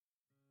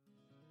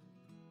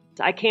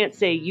I can't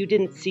say you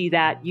didn't see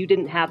that, you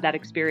didn't have that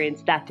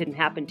experience, that didn't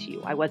happen to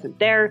you. I wasn't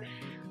there.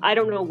 I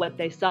don't know what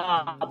they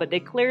saw, but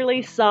they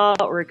clearly saw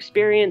or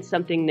experienced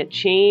something that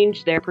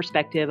changed their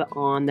perspective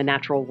on the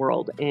natural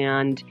world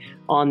and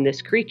on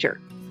this creature.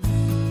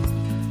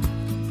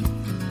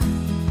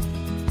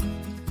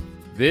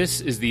 This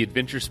is the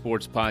Adventure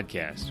Sports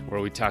Podcast,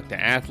 where we talk to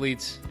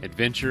athletes,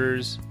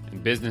 adventurers,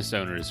 and business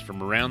owners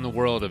from around the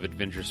world of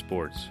adventure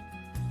sports.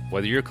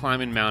 Whether you're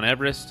climbing Mount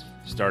Everest,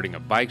 starting a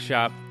bike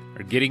shop,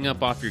 or getting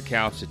up off your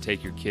couch to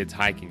take your kids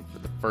hiking for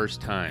the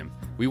first time,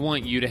 we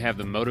want you to have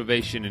the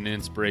motivation and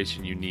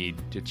inspiration you need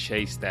to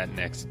chase that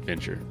next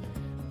adventure.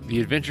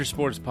 The Adventure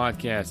Sports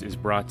Podcast is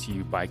brought to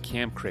you by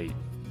Camp Crate,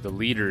 the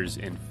leaders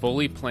in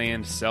fully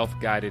planned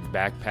self-guided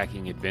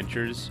backpacking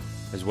adventures,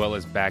 as well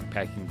as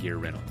backpacking gear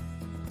rental.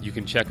 You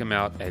can check them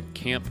out at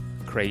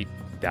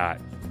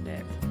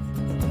campcrate.net.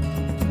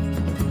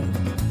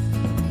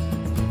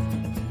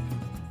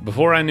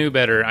 Before I knew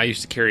better, I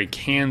used to carry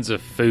cans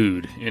of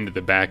food into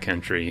the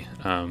backcountry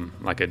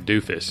like a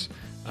doofus.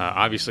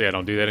 Obviously, I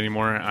don't do that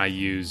anymore. I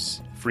use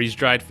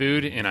freeze-dried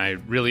food, and I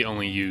really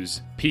only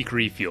use Peak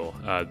Refuel,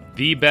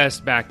 the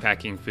best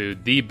backpacking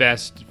food, the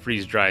best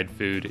freeze-dried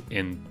food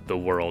in the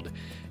world.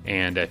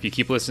 And if you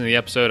keep listening to the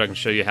episode, I can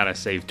show you how to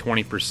save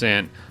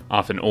 20%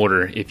 off an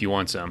order if you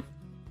want some.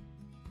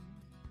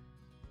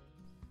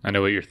 I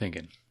know what you're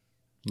thinking.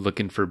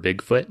 Looking for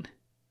Bigfoot?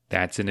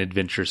 That's an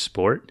adventure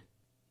sport?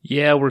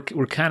 Yeah, we're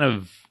kind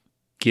of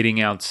getting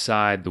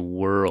outside the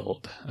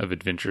world of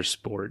adventure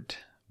sport,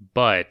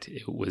 but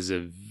it was a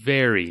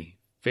very,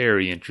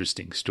 very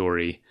interesting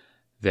story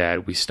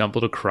that we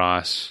stumbled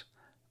across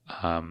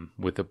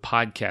with a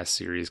podcast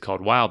series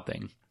called Wild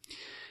Thing.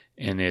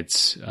 And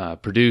it's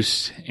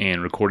produced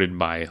and recorded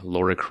by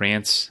Laura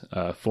Krantz,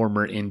 a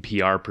former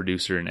NPR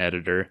producer and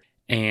editor.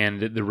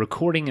 And the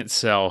recording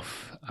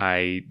itself,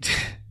 I,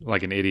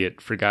 like an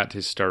idiot, forgot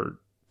to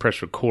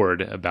press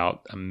record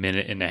about a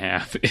minute and a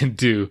half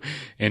into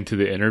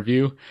the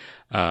interview.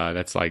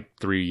 That's like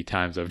 3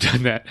 times I've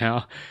done that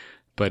now.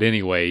 But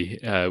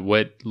anyway,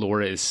 what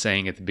Laura is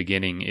saying at the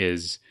beginning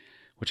is,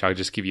 which I'll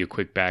just give you a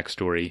quick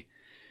backstory.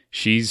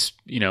 She's,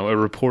 a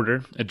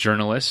reporter, a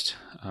journalist.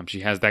 She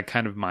has that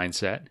kind of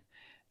mindset.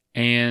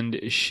 And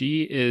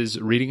she is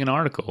reading an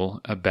article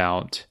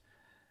about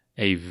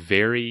a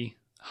very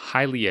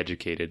highly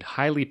educated,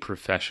 highly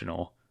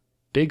professional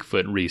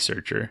Bigfoot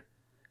researcher,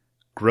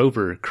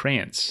 Grover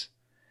Krantz.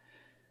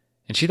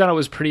 And she thought it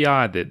was pretty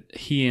odd that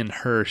he and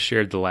her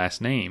shared the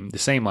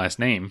same last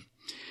name.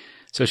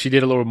 So she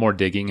did a little more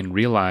digging and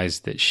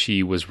realized that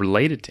she was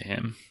related to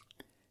him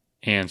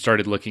and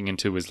started looking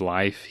into his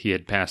life. He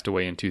had passed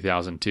away in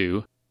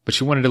 2002, but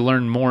she wanted to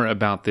learn more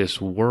about this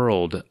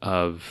world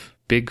of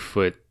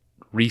Bigfoot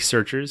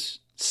researchers,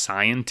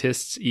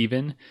 scientists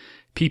even,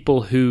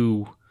 people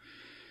who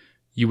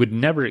you would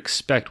never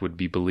expect would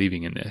be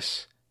believing in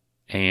this.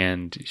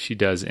 And she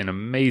does an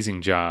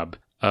amazing job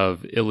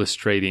of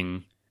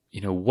illustrating,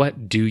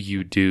 what do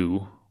you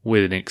do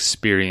with an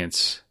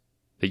experience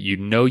that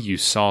you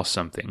saw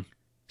something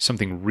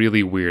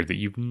really weird that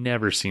you've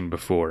never seen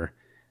before,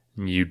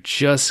 and you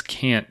just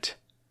can't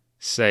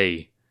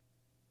say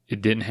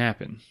it didn't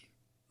happen.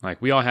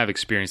 Like, we all have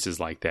experiences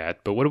like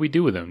that, but what do we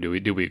do with them?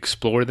 Do we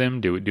explore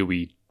them? Do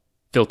we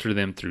filter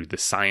them through the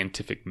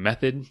scientific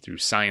method, through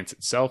science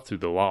itself, through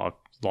the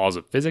laws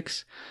of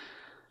physics?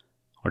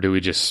 Or do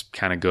we just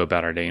kind of go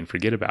about our day and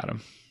forget about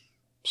them?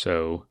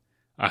 So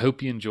I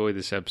hope you enjoy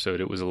this episode.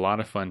 It was a lot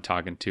of fun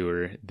talking to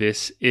her.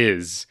 This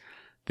is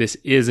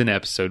an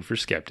episode for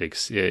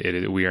skeptics.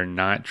 We are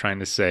not trying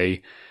to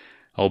say,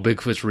 oh,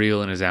 Bigfoot's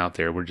real and is out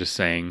there. We're just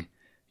saying,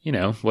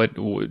 what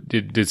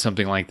did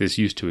something like this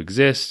used to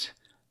exist?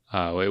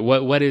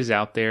 What is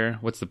out there?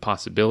 What's the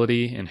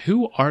possibility? And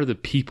who are the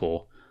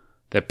people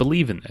that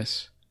believe in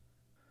this?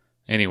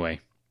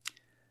 Anyway,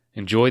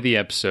 enjoy the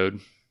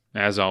episode.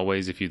 As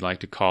always, if you'd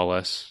like to call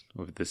us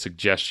with the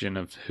suggestion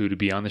of who to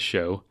be on the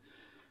show,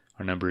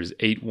 our number is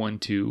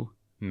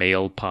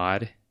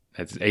 812-MAILPOD.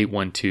 That's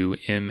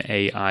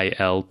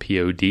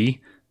 812-MAILPOD.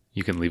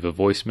 You can leave a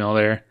voicemail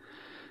there.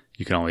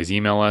 You can always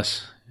email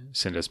us,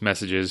 send us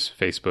messages,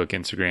 Facebook,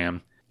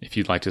 Instagram. If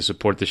you'd like to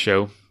support the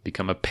show,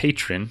 become a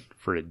patron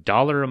for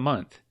 $1 a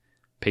month.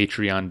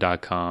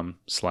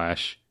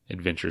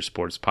 Patreon.com/Adventure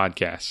Sports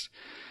Podcast.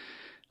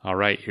 All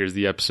right, here's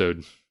the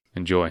episode.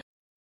 Enjoy.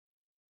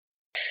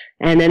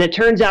 And then it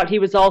turns out he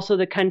was also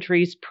the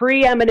country's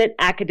preeminent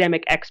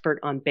academic expert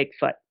on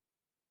Bigfoot.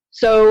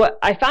 So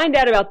I find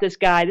out about this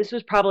guy. This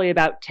was probably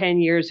about 10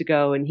 years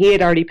ago, and he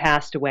had already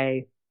passed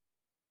away.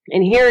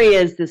 And here he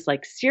is, this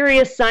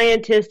serious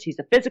scientist. He's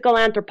a physical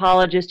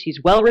anthropologist.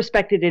 He's well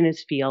respected in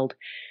his field.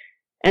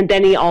 And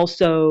then he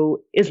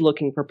also is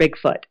looking for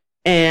Bigfoot.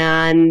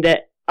 And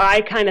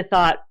I kind of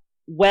thought,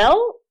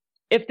 well,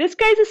 if this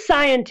guy's a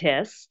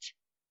scientist,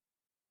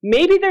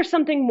 maybe there's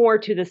something more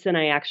to this than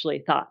I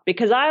actually thought,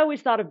 because I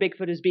always thought of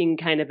Bigfoot as being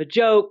kind of a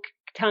joke,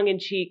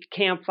 tongue-in-cheek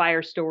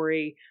campfire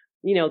story,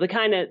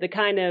 the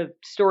kind of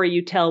story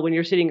you tell when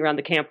you're sitting around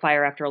the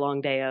campfire after a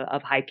long day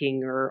of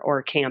hiking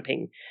or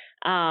camping.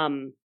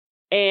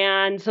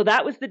 And so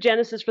that was the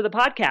genesis for the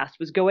podcast,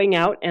 was going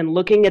out and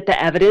looking at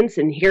the evidence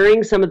and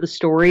hearing some of the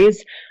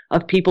stories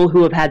of people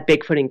who have had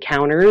Bigfoot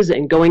encounters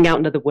and going out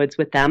into the woods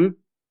with them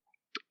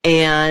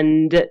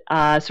and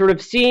sort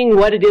of seeing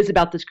what it is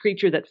about this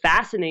creature that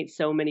fascinates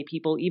so many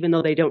people, even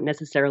though they don't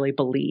necessarily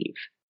believe.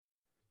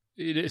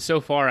 So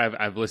far,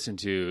 I've listened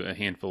to a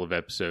handful of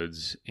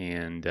episodes,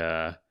 and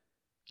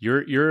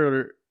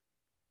you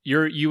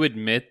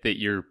admit that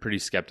you're pretty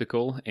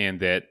skeptical and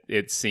that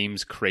it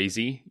seems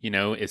crazy,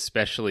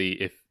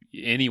 especially if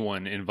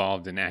anyone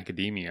involved in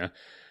academia.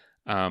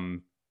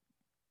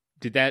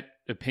 Did that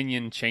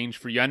opinion change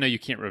for you? I know you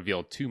can't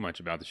reveal too much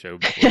about the show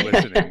before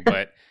listening,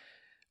 but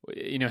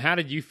how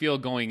did you feel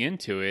going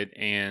into it,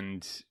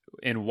 and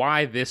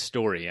why this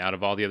story out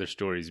of all the other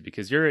stories?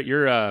 Because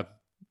your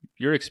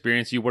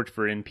experience, you worked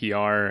for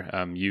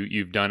NPR,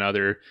 you've done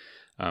other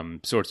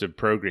sorts of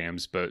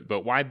programs,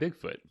 but why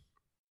Bigfoot?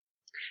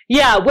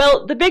 Yeah,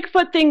 well, the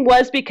Bigfoot thing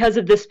was because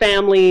of this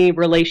family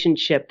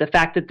relationship. The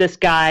fact that this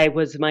guy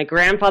was my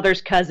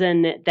grandfather's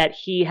cousin, that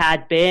he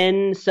had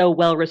been so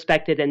well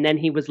respected, and then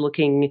he was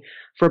looking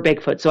for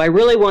Bigfoot. So I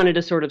really wanted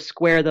to sort of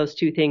square those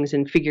two things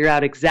and figure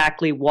out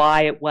exactly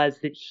why it was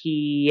that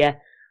he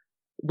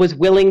was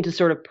willing to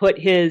sort of put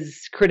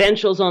his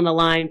credentials on the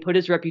line, put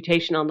his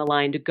reputation on the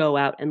line to go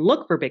out and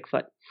look for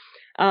Bigfoot.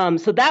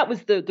 So that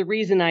was the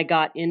reason I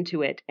got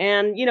into it.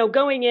 And,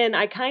 going in,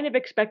 I kind of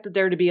expected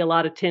there to be a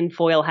lot of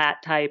tinfoil hat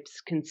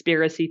types,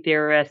 conspiracy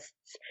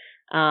theorists.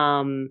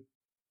 My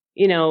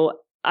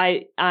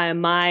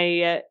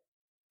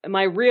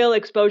real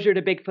exposure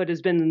to Bigfoot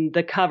has been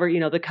the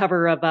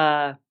cover of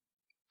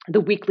the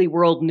Weekly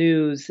World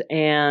News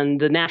and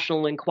the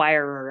National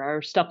Enquirer,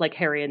 or stuff like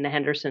Harry and the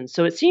Hendersons.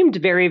 So it seemed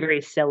very,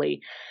 very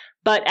silly.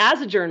 But as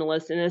a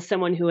journalist and as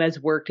someone who has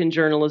worked in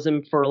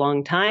journalism for a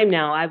long time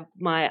now,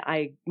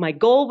 my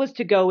goal was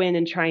to go in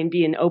and try and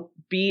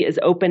be as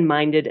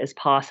open-minded as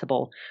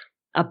possible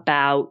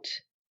about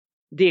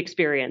the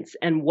experience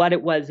and what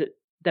it was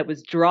that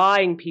was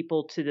drawing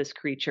people to this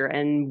creature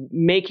and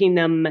making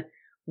them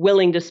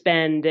willing to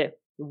spend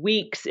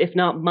weeks, if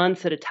not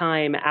months at a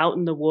time, out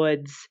in the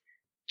woods,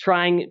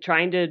 trying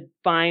to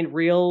find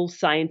real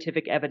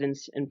scientific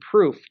evidence and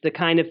proof, the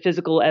kind of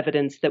physical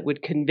evidence that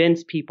would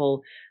convince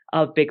people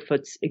of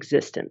Bigfoot's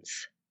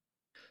existence.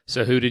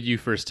 So who did you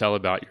first tell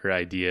about your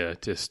idea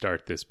to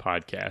start this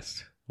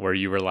podcast, where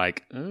you were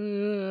like,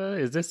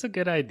 is this a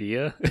good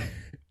idea?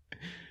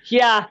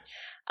 Yeah.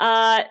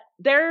 Bigfoot,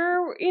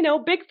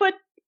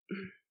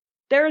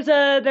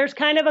 there's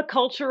kind of a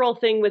cultural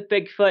thing with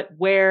Bigfoot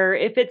where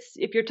if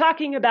you're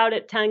talking about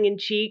it tongue in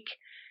cheek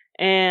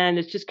and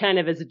it's just kind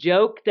of as a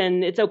joke,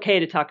 then it's okay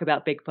to talk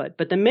about Bigfoot.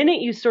 But the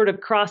minute you sort of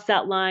cross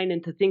that line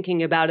into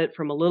thinking about it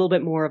from a little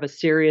bit more of a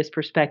serious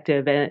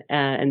perspective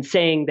and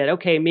saying that,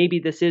 okay, maybe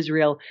this is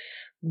real,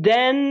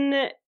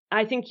 then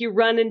I think you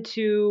run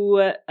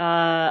into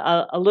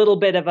a little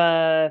bit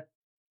of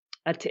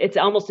it's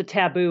almost a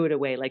taboo in a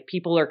way. Like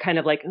people are kind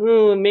of like,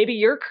 oh, maybe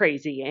you're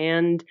crazy.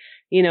 And,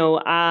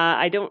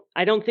 I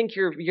don't think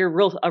you're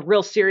a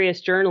real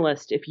serious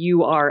journalist if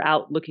you are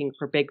out looking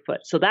for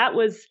Bigfoot. So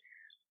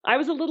I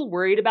was a little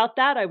worried about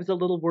that. I was a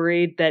little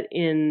worried that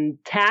in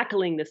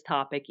tackling this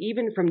topic,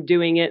 even from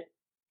doing it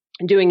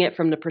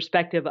from the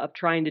perspective of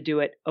trying to do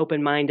it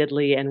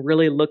open-mindedly and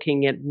really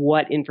looking at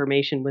what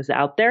information was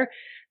out there,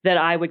 that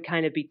I would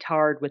kind of be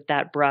tarred with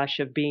that brush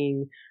of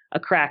being a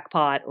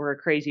crackpot or a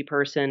crazy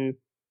person.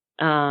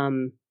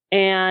 And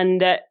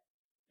that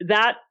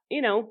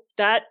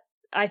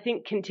I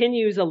think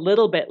continues a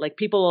little bit. Like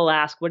people will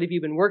ask, what have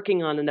you been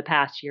working on in the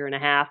past year and a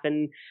half?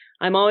 And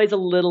I'm always a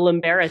little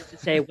embarrassed to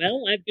say,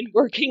 well, I've been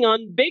working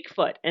on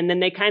Bigfoot. And then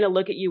they kind of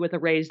look at you with a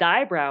raised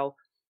eyebrow.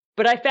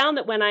 But I found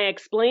that when I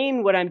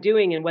explain what I'm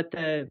doing and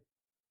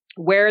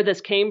where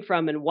this came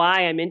from and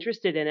why I'm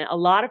interested in it, a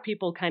lot of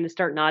people kind of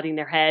start nodding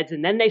their heads,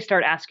 and then they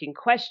start asking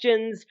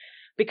questions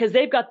because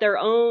they've got their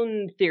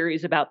own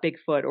theories about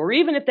Bigfoot. Or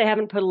even if they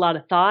haven't put a lot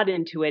of thought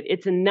into it,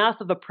 it's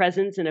enough of a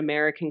presence in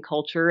American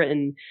culture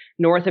and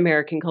North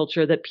American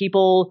culture that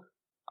people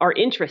are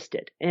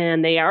interested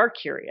and they are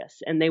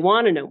curious and they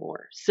want to know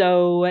more.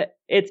 So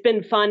it's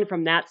been fun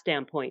from that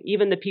standpoint.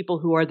 Even the people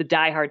who are the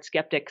diehard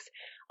skeptics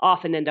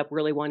often end up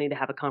really wanting to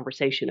have a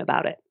conversation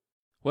about it.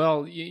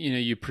 Well,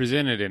 you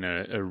present it in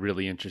a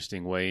really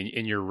interesting way,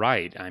 and you're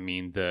right. I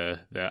mean, the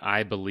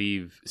I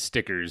believe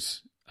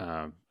stickers,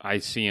 I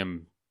see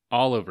them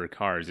all over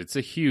cars. It's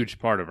a huge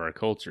part of our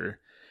culture,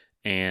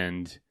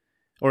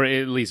 or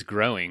at least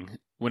growing.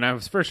 When I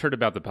was first heard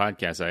about the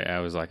podcast, I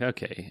was like,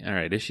 okay, all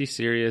right, is she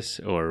serious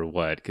or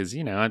what? Because,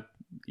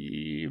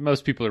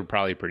 most people are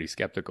probably pretty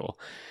skeptical.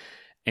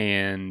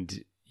 And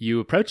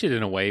you approach it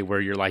in a way where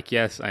you're like,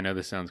 yes, I know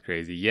this sounds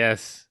crazy.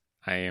 Yes,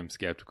 I am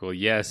skeptical.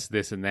 Yes,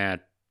 this and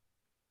that.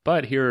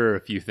 But here are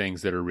a few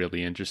things that are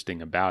really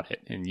interesting about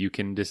it. And you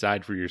can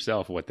decide for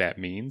yourself what that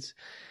means.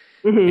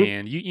 Mm-hmm.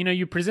 And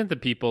you present the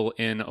people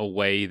in a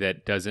way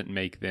that doesn't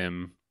make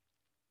them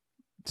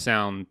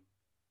sound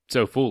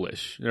so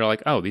foolish. They're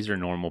like, oh, these are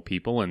normal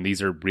people and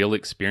these are real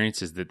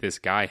experiences that this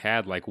guy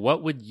had. Like,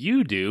 what would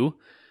you do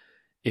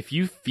if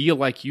you feel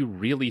like you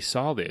really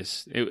saw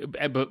this,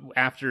 but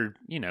after,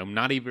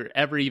 not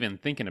ever even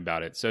thinking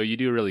about it. So you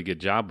do a really good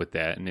job with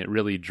that, and it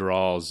really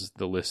draws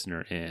the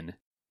listener in.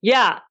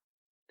 Yeah.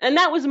 And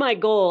that was my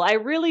goal. I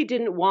really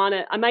didn't want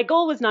to, my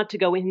goal was not to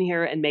go in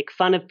here and make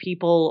fun of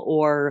people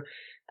or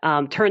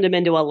turn them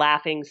into a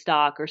laughing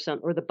stock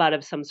or the butt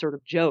of some sort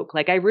of joke.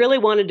 Like, I really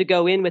wanted to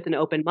go in with an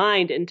open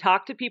mind and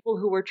talk to people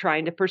who were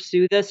trying to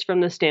pursue this from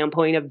the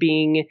standpoint of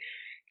being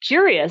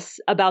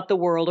curious about the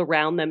world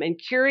around them and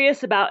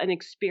curious about an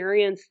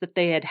experience that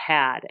they had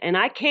had. And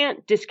I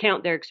can't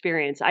discount their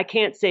experience. I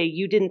can't say,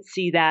 you didn't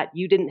see that,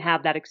 you didn't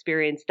have that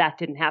experience, that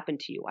didn't happen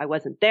to you. I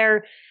wasn't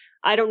there.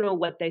 I don't know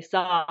what they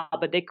saw,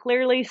 but they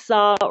clearly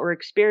saw or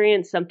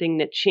experienced something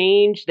that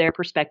changed their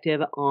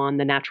perspective on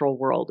the natural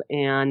world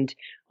and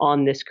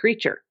on this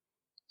creature.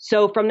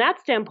 So from that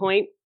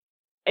standpoint,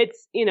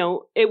 it's,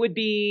 it would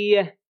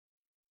be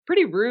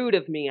pretty rude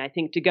of me, I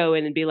think, to go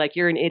in and be like,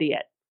 you're an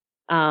idiot.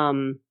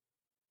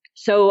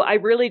 So I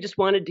really just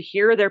wanted to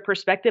hear their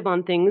perspective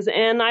on things.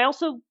 And I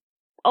also,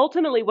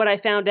 ultimately, what I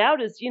found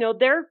out is,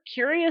 they're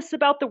curious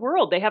about the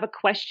world. They have a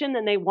question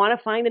and they want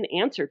to find an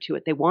answer to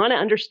it. They want to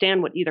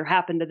understand what either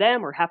happened to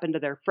them or happened to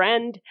their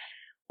friend,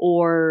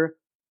 or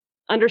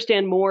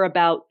understand more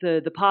about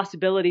the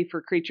possibility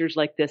for creatures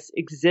like this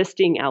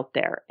existing out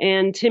there.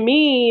 And to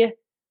me,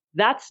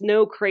 that's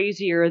no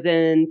crazier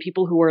than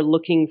people who are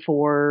looking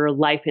for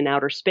life in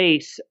outer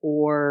space,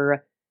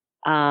 or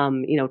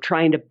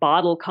trying to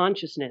bottle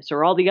consciousness,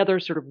 or all the other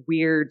sort of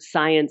weird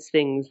science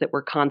things that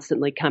we're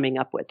constantly coming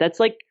up with.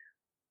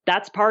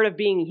 That's part of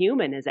being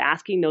human, is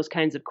asking those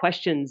kinds of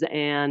questions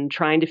and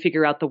trying to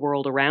figure out the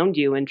world around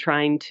you and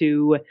trying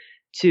to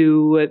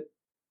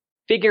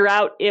figure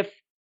out if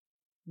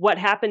what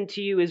happened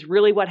to you is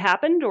really what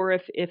happened, or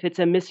if it's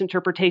a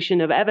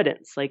misinterpretation of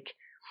evidence.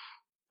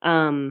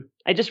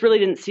 I just really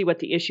didn't see what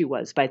the issue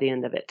was by the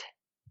end of it.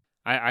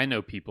 I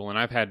know people, and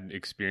I've had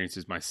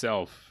experiences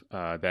myself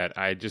that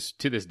I just,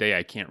 to this day,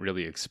 I can't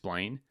really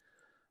explain.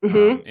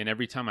 Mm-hmm. And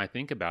every time I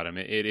think about them,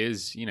 it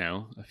is,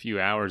 a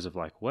few hours of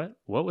like, what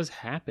was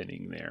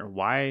happening there?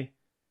 Why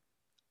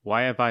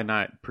have I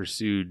not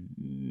pursued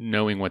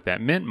knowing what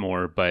that meant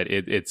more? But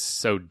it's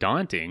so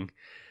daunting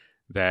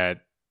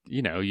that,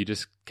 you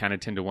just kind of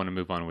tend to want to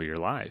move on with your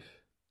life.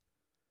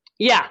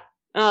 Yeah.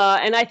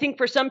 And I think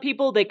for some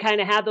people, they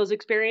kind of have those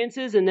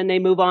experiences and then they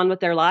move on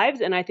with their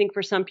lives. And I think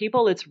for some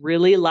people, it's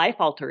really life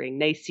altering.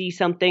 They see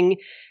something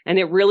and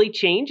it really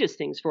changes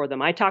things for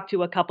them. I talked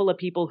to a couple of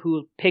people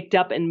who picked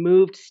up and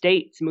moved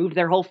states, moved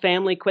their whole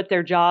family, quit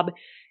their job,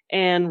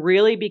 and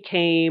really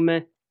became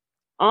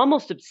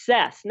almost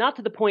obsessed, not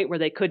to the point where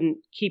they couldn't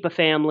keep a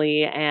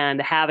family and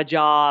have a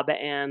job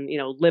and,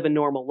 live a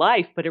normal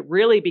life, but it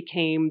really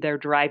became their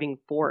driving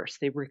force.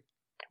 They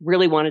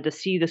really wanted to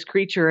see this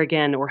creature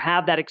again, or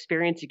have that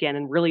experience again,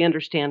 and really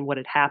understand what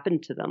had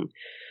happened to them.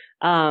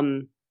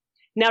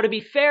 Now, to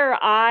be fair,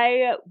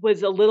 I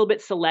was a little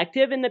bit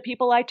selective in the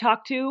people I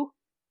talked to,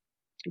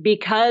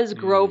 because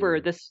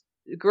Grover,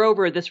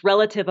 this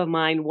relative of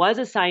mine, was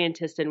a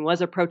scientist and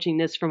was approaching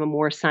this from a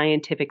more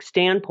scientific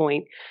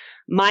standpoint.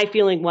 My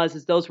feeling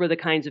was those were the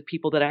kinds of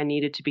people that I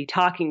needed to be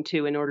talking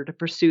to in order to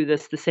pursue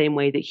this the same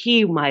way that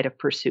he might have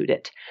pursued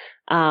it.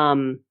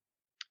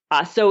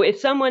 So if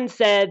someone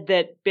said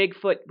that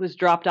Bigfoot was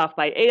dropped off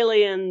by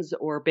aliens,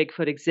 or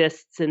Bigfoot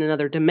exists in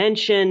another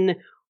dimension,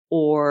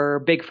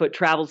 or Bigfoot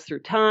travels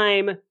through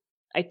time,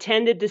 I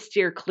tended to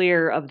steer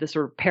clear of the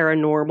sort of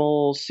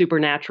paranormal,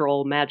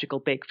 supernatural, magical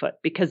Bigfoot,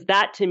 because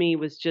that to me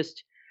was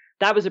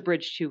that was a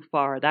bridge too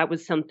far. That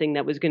was something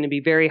that was going to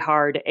be very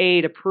hard,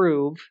 A, to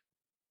prove,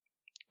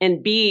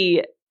 and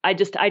B, I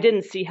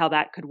didn't see how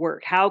that could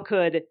work. How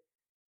could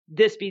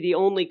this be the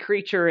only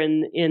creature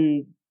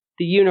in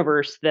the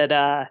universe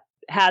that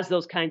has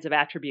those kinds of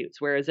attributes,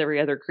 whereas every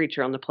other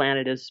creature on the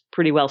planet is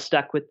pretty well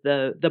stuck with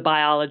the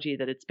biology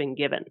that it's been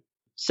given?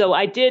 So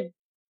I did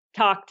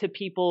talk to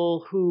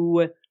people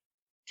who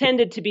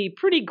tended to be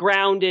pretty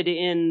grounded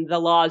in the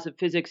laws of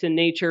physics and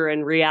nature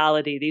and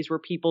reality. These were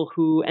people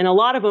who, and a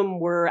lot of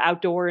them were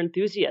outdoor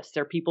enthusiasts.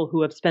 They're people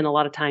who have spent a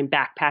lot of time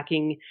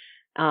backpacking,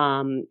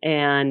 and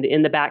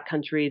in the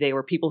backcountry. They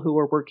were people who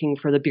were working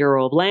for the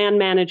Bureau of Land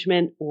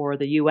Management or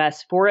the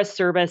U.S. Forest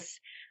Service,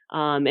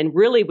 and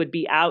really would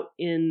be out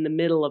in the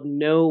middle of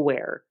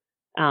nowhere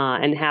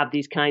and have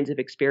these kinds of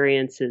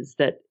experiences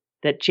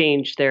that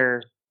changed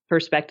their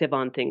perspective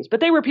on things. But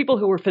they were people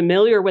who were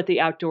familiar with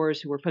the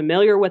outdoors, who were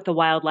familiar with the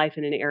wildlife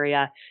in an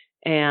area,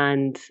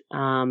 and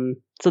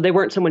so they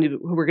weren't someone who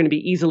were going to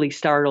be easily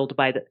startled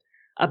by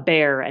a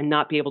bear and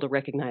not be able to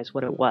recognize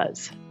what it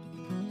was.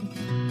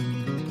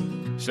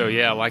 So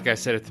yeah, like I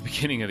said at the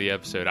beginning of the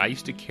episode, I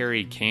used to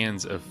carry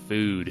cans of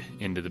food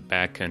into the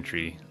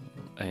backcountry,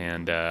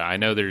 and I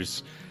know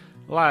there's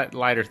a lot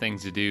lighter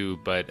things to do,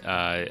 but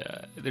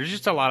there's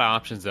just a lot of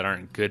options that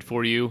aren't good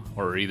for you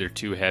or are either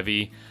too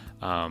heavy,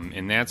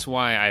 and that's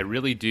why I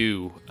really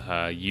do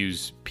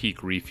use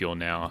Peak Refuel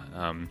now.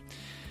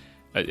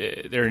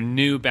 They're a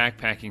new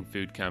backpacking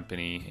food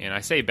company, and I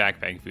say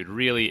backpacking food,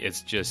 really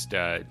it's just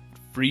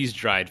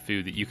freeze-dried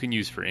food that you can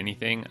use for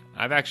anything.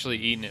 I've actually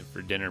eaten it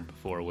for dinner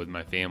before with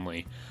my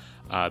family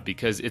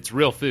because it's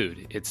real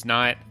food. It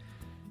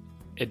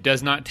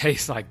does not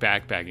taste like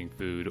backpacking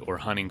food or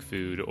hunting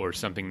food or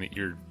something that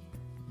you're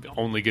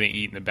only going to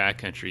eat in the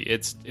backcountry.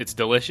 It's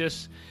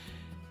delicious,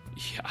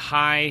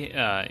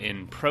 high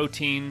in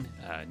protein,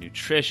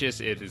 nutritious.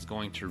 It is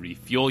going to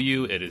refuel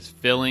you. It is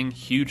filling,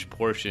 huge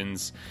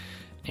portions,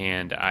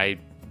 and I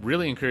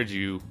really encourage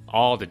you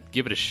all to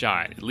give it a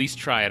shot. At least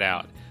try it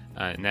out.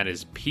 And that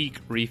is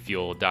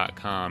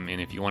peakrefuel.com. And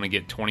if you want to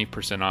get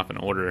 20% off an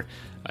order,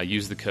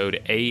 use the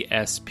code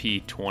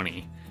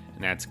ASP20.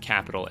 And that's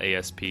capital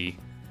ASP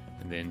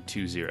and then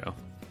 20.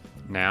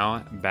 Now,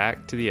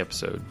 back to the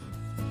episode.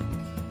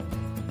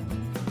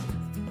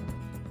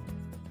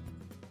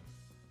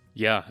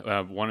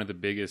 Yeah, one of the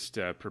biggest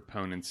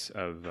proponents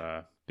of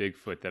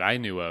Bigfoot that I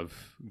knew of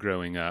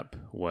growing up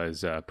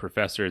was a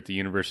professor at the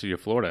University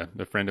of Florida,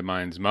 a friend of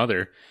mine's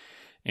mother.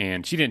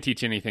 And she didn't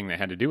teach anything that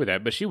had to do with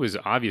that, but she was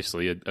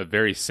obviously a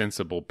very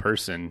sensible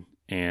person.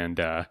 And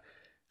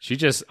she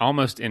just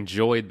almost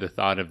enjoyed the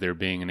thought of there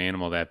being an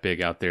animal that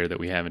big out there that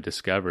we haven't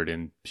discovered.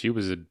 And she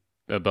was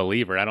a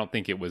believer. I don't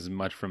think it was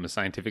much from a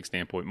scientific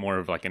standpoint, more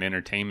of like an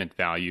entertainment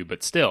value,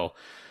 but still,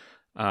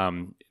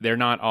 they're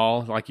not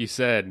all, like you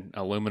said,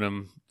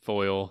 aluminum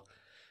foil,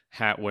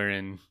 hat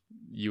wearing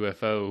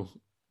UFO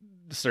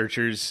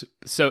searchers.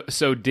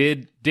 So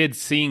did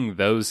seeing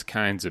those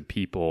kinds of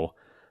people,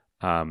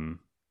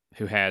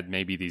 who had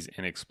maybe these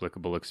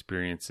inexplicable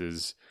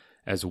experiences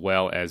as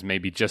well as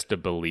maybe just a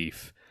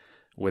belief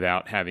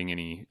without having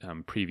any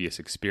previous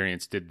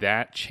experience, did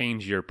that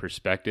change your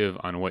perspective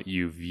on what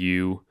you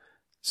view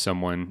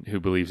someone who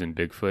believes in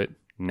Bigfoot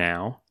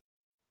now?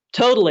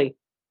 Totally.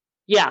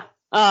 Yeah.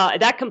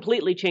 That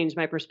completely changed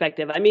my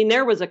perspective. I mean,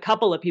 there was a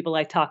couple of people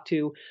I talked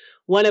to,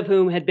 one of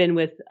whom had been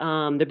with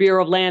the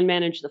Bureau of Land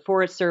Management, the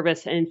Forest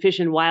Service, and Fish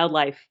and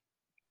Wildlife.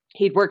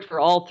 He'd worked for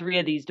all three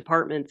of these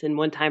departments in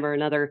one time or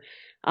another.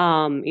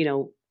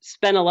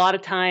 Spent a lot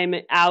of time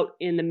out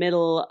in the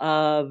middle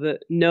of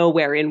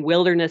nowhere in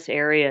wilderness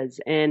areas.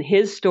 And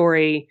his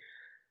story,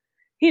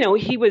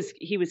 he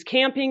was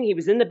camping. He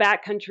was in the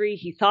backcountry.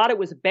 He thought it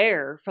was a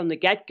bear from the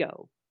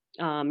get-go.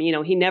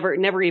 He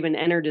never even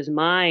entered his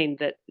mind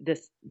that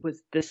this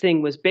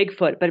thing was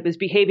Bigfoot, but it was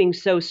behaving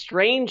so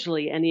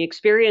strangely, and the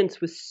experience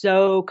was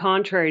so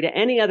contrary to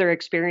any other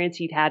experience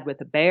he'd had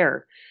with a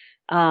bear,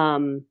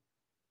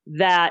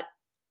 that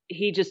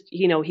he just,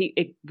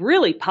 it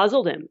really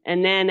puzzled him.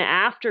 And then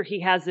after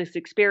he has this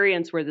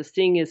experience where this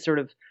thing is sort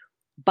of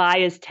by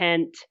his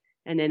tent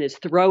and then is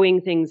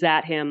throwing things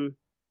at him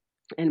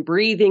and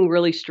breathing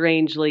really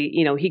strangely,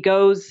 he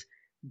goes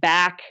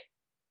back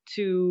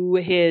to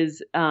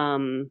his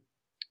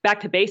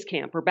back to base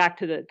camp, or back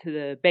to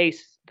the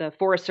base, the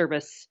Forest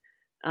Service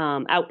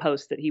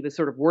outpost that he was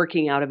sort of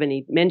working out of, and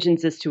he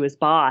mentions this to his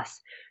boss,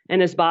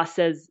 and his boss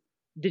says,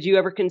 "Did you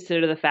ever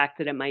consider the fact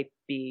that it might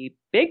be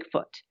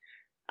Bigfoot?"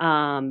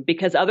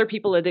 Because other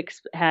people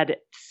had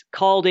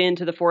called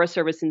into the Forest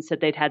Service and said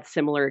they'd had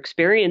similar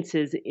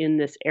experiences in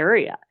this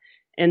area,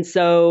 and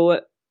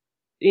so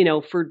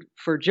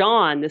for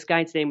John, this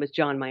guy's name was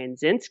John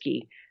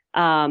Mayenzinski.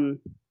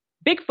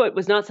 Bigfoot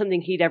was not something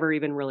he'd ever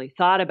even really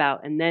thought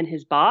about. And then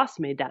his boss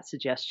made that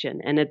suggestion,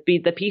 and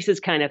the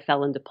pieces kind of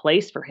fell into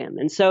place for him.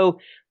 And so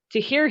to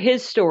hear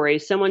his story,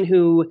 someone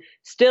who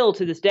still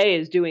to this day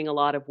is doing a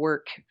lot of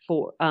work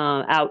for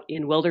out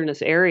in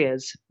wilderness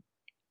areas,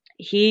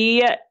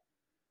 he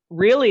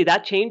really,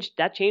 that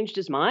changed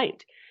his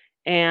mind.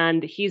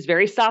 And he's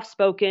very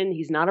soft-spoken.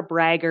 He's not a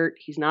braggart.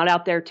 He's not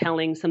out there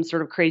telling some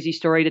sort of crazy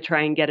story to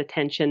try and get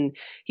attention.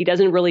 He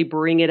doesn't really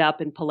bring it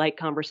up in polite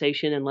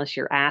conversation unless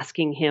you're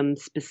asking him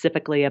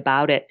specifically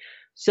about it.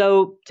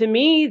 So to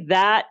me,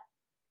 that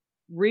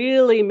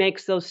really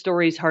makes those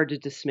stories hard to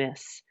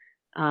dismiss.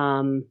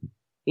 They're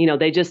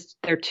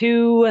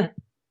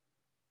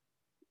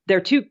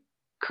too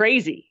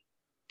crazy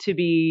to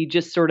be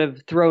just sort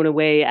of thrown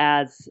away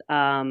as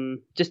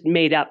just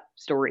made up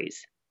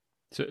stories.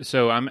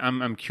 So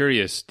I'm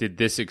curious, did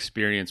this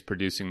experience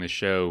producing the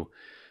show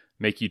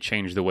make you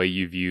change the way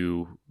you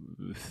view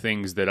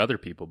things that other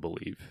people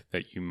believe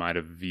that you might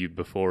have viewed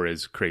before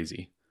as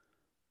crazy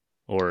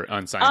or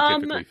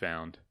unscientifically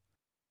found?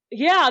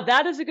 Yeah,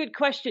 that is a good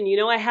question.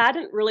 I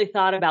hadn't really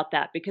thought about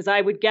that, because I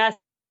would guess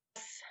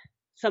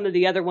some of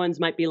the other ones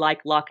might be like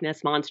Loch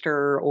Ness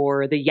Monster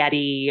or the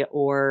Yeti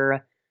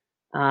or,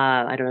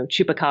 I don't know,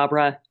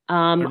 Chupacabra.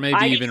 Or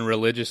maybe even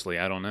religiously,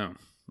 I don't know.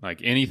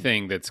 Like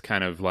anything that's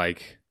kind of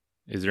like,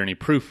 is there any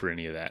proof for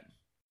any of that?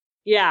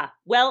 Yeah.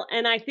 Well,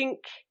 and I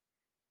think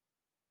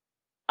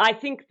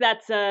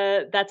that's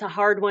a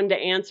hard one to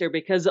answer,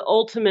 because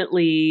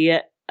ultimately,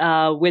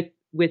 with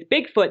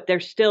Bigfoot,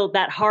 there's still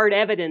that hard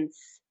evidence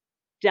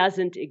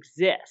doesn't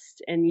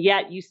exist. And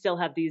yet you still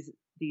have these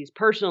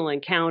personal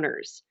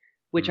encounters,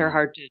 which are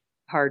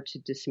hard to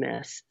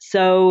dismiss.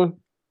 So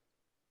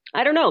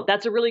I don't know.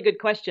 That's a really good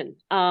question.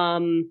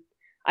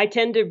 I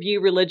tend to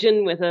view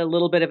religion with a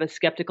little bit of a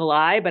skeptical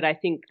eye, but I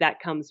think that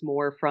comes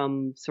more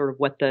from sort of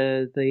what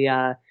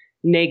the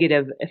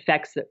negative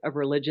effects that a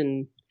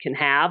religion can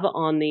have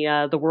on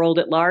the world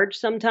at large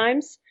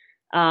sometimes.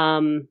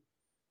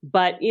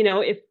 But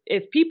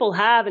if people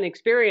have an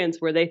experience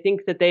where they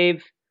think that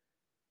they've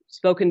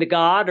spoken to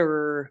God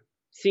or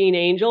seen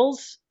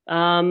angels,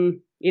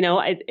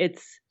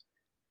 it's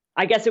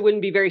I guess it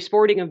wouldn't be very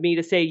sporting of me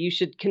to say you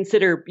should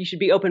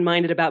be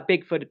open-minded about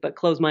Bigfoot, but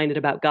closed-minded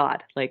about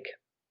God.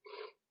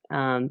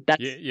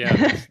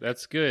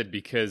 That's good,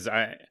 because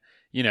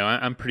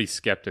I'm pretty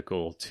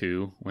skeptical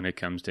too when it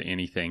comes to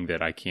anything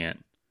that I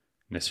can't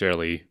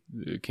necessarily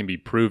can be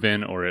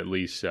proven, or at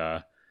least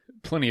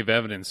plenty of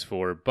evidence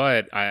for.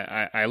 But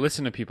I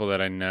listen to people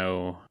that I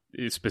know,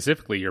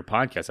 specifically your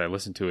podcast. I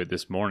listened to it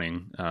this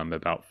morning,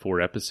 about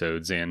 4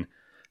 episodes, and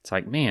it's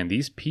like, man,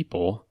 these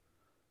people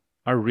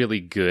are really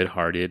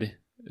good-hearted,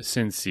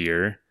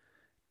 sincere,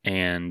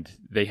 and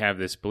they have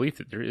this belief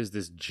that there is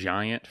this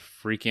giant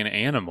freaking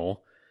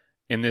animal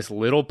in this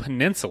little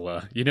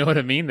peninsula. You know what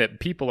I mean? That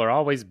people are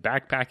always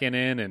backpacking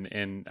in,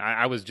 and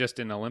I was just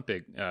in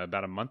Olympic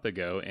about a month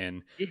ago,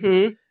 and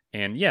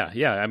and yeah.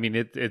 I mean,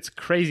 it's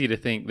crazy to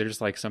think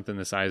there's like something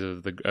the size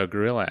of a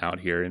gorilla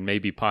out here, and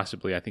maybe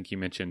possibly, I think you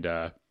mentioned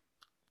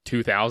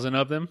 2,000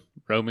 of them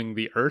roaming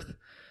the earth.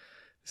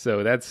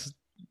 So that's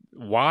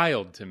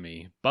wild to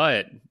me,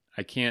 but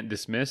I can't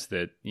dismiss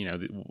that,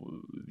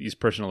 these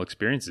personal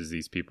experiences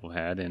these people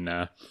had. And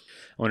I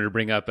wanted to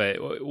bring up,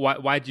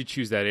 why did you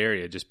choose that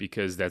area? Just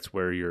because that's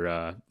where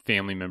your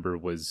family member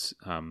was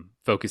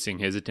focusing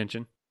his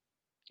attention?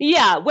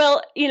 Yeah,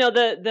 well,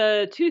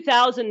 the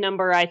 2,000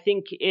 number, I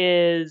think,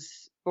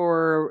 is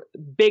for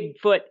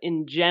Bigfoot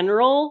in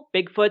general.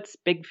 Bigfoots,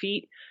 big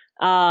feet.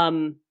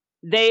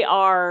 They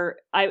are,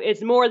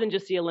 it's more than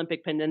just the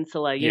Olympic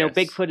Peninsula. Yes.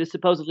 Bigfoot has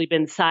supposedly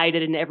been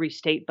sighted in every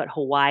state but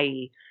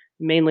Hawaii,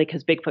 mainly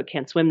because Bigfoot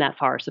can't swim that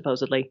far,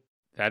 supposedly.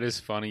 That is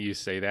funny you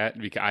say that,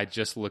 because I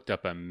just looked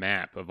up a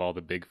map of all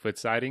the Bigfoot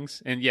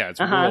sightings, and yeah, it's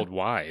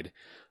worldwide.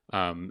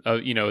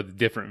 The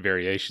different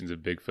variations of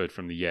Bigfoot,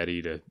 from the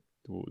Yeti to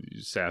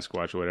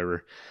Sasquatch or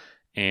whatever.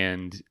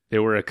 And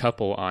there were a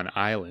couple on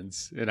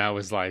islands, and I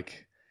was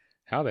like,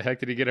 how the heck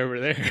did he get over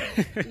there?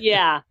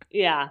 Yeah.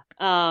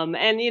 And,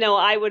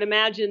 I would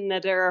imagine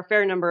that there are a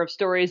fair number of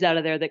stories out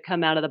of there that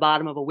come out of the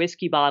bottom of a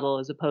whiskey bottle,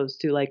 as opposed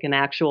to like an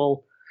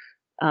actual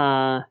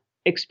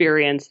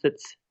experience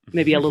that's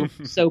maybe a little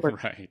sober.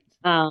 Right.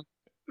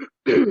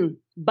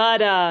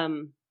 But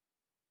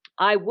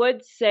I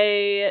would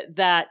say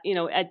that,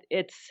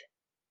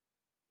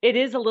 it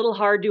is a little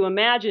hard to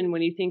imagine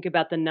when you think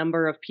about the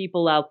number of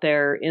people out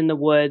there in the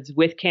woods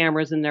with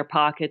cameras in their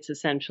pockets,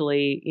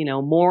 essentially.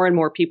 More and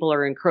more people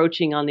are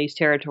encroaching on these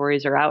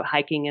territories, are out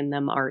hiking in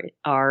them,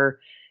 are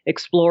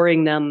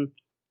exploring them.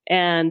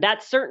 And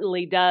that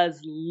certainly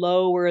does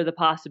lower the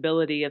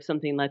possibility of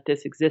something like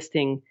this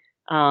existing,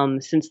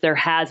 since there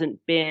hasn't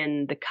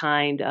been the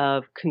kind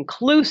of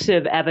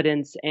conclusive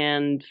evidence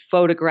and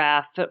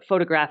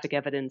photographic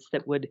evidence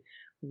that would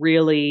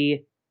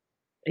really,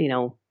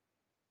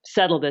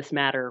 settle this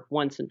matter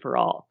once and for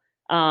all.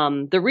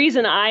 The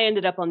reason I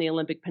ended up on the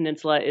Olympic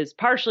Peninsula is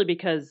partially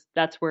because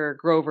that's where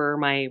Grover,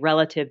 my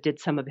relative, did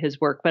some of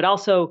his work, but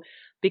also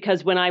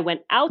because when I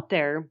went out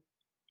there,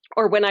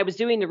 or when I was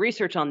doing the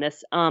research on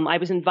this, I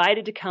was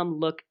invited to come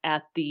look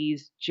at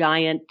these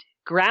giant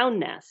ground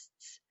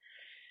nests.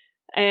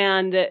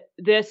 And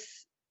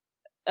this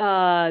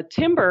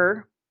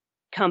timber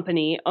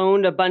company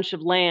owned a bunch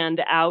of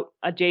land out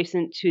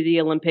adjacent to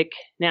the Olympic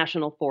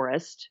National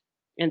Forest.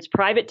 And it's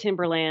private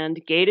timberland,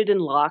 gated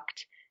and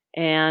locked.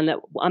 And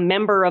a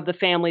member of the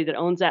family that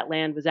owns that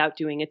land was out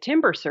doing a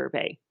timber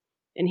survey.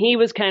 And he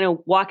was kind of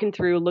walking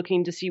through,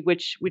 looking to see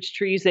which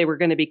trees they were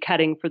going to be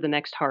cutting for the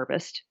next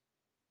harvest.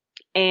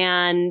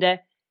 And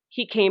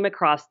he came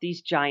across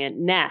these giant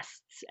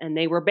nests, and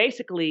they were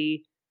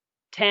basically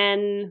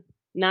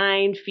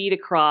 9 feet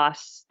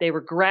across. They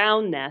were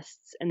ground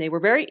nests, and they were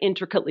very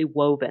intricately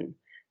woven.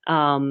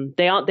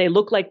 They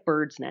look like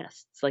birds'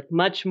 nests, like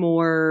much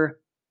more,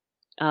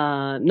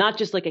 not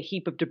just like a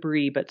heap of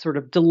debris, but sort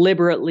of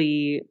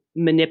deliberately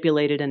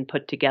manipulated and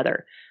put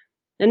together.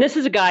 And this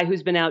is a guy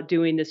who's been out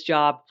doing this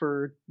job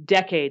for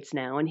decades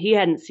now, and he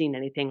hadn't seen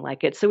anything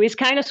like it. So he's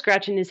kind of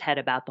scratching his head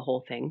about the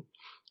whole thing.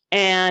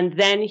 And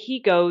then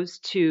he goes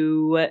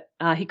to,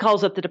 he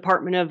calls up the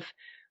Department of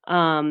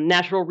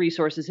Natural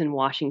Resources in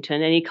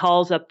Washington, and he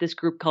calls up this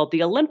group called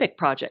the Olympic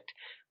Project,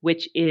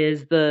 which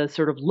is the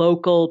sort of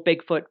local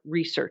Bigfoot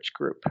research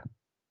group.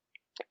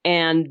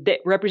 And the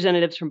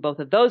representatives from both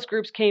of those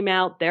groups came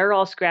out. They're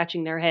all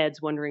scratching their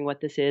heads, wondering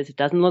what this is. It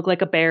doesn't look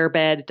like a bear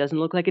bed. It doesn't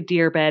look like a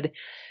deer bed.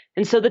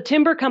 And so the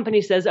timber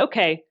company says,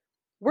 okay,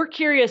 we're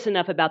curious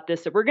enough about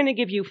this that we're going to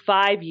give you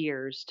 5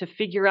 years to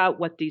figure out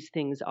what these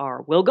things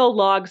are. We'll go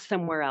log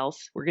somewhere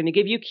else. We're going to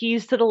give you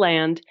keys to the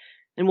land,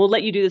 and we'll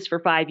let you do this for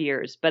 5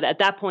 years. But at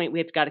that point,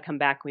 we've got to come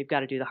back and we've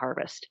got to do the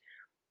harvest.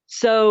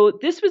 So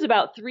this was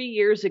about 3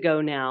 years ago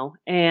now.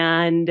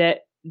 And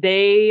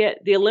the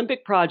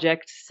Olympic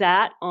Project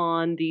sat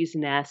on these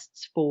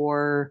nests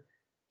for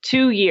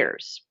 2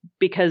 years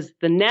because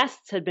the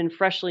nests had been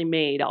freshly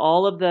made.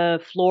 All of the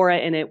flora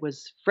in it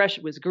was fresh.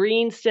 It was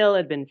green still,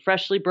 had been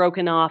freshly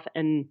broken off.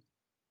 And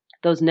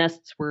those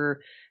nests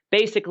were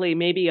basically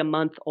maybe a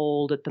month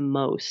old at the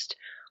most.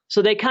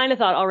 So they kind of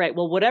thought, all right,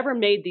 well, whatever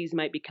made these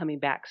might be coming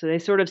back. So they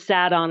sort of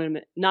sat on them,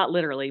 not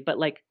literally, but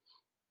like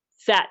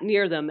sat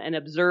near them and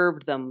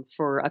observed them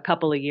for a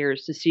couple of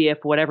years to see if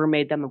whatever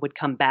made them would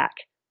come back.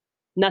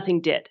 Nothing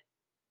did.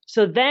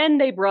 So then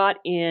they brought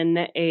in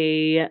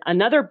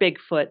another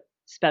Bigfoot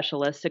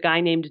specialist, a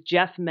guy named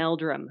Jeff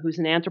Meldrum, who's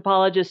an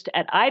anthropologist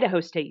at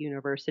Idaho State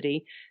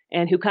University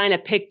and who kind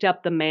of picked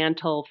up the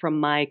mantle from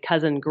my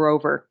cousin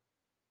Grover.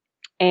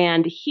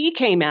 And he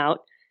came out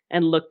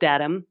and looked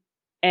at him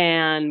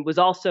and was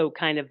also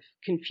kind of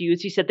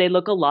confused. He said they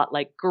look a lot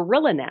like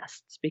gorilla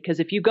nests, because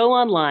if you go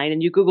online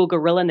and you Google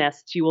gorilla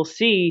nests, you will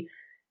see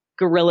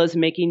gorillas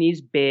making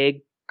these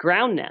big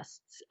ground nests.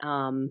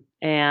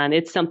 And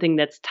it's something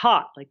that's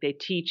taught. Like they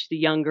teach the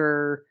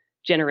younger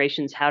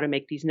generations how to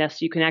make these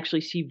nests. You can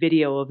actually see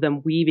video of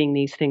them weaving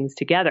these things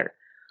together.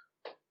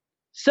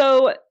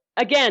 So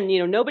again,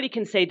 nobody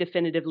can say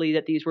definitively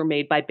that these were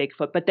made by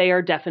Bigfoot, but they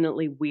are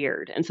definitely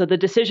weird. And so the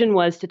decision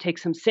was to take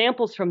some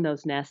samples from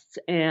those nests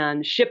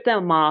and ship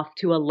them off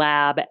to a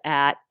lab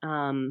at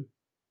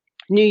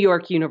New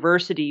York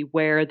University,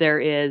 where there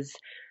is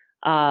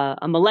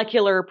a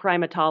molecular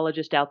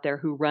primatologist out there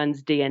who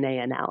runs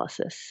DNA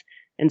analysis.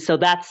 And so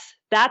that's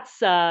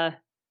a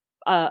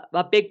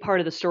big part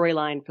of the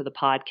storyline for the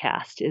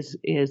podcast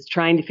is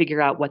trying to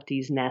figure out what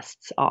these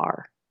nests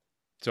are.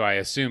 So I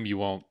assume you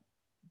won't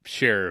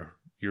share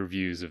your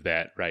views of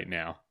that right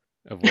now,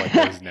 of what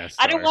those nests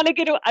I don't want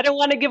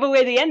to give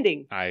away the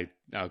ending.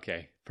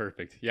 Okay,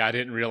 perfect. Yeah, I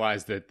didn't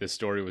realize that the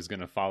story was going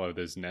to follow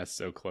those nests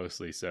so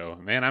closely. So,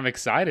 man, I'm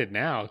excited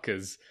now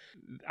because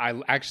I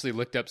actually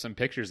looked up some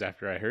pictures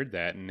after I heard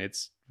that, and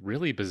it's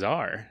really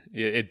bizarre.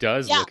 It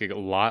does look a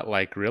lot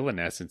like gorilla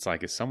nests. It's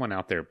like, is someone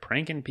out there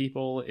pranking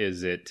people?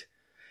 Is it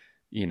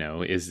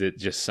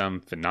just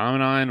some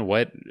phenomenon?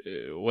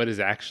 What is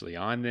actually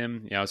on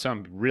them? So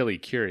I'm really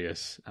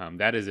curious.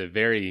 That is a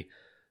very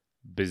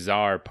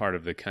bizarre part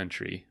of the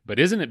country, but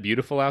isn't it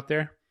beautiful out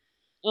there?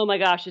 Oh my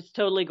gosh, it's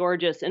totally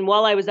gorgeous. And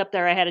while I was up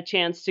there, I had a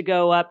chance to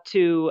go up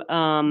to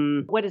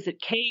what is it,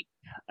 Cape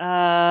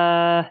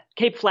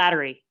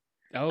Flattery.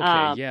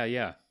 Okay,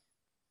 yeah.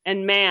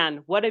 And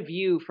man, what a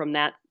view from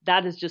that!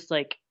 That is just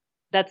like,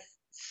 that's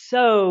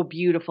so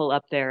beautiful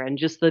up there, and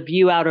just the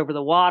view out over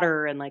the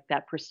water and like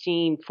that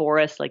pristine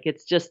forest, like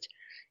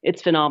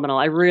it's phenomenal.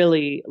 I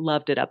really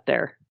loved it up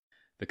there.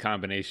 The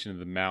combination of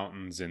the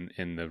mountains and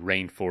the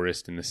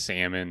rainforest and the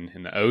salmon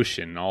and the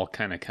ocean all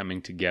kind of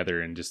coming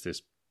together in just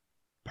this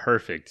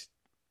perfect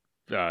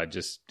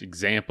just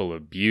example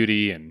of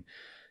beauty. And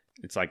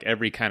it's like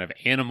every kind of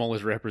animal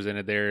is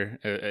represented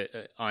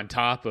there on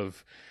top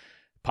of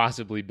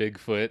possibly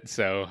Bigfoot.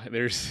 So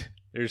there's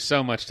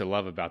so much to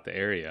love about the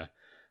area.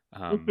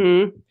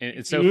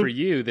 And so for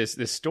you,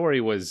 this story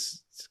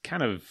was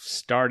kind of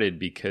started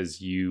because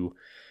you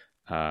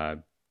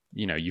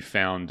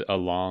found a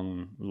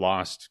long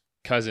lost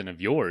cousin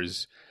of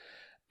yours.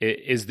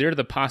 Is there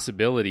the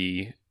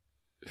possibility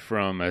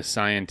from a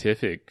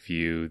scientific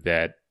view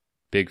that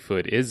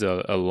Bigfoot is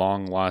a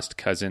long lost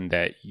cousin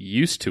that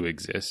used to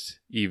exist,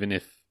 even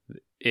if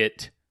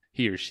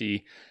he or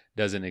she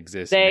doesn't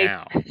exist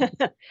now?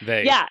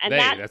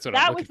 That's what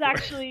I'm looking for.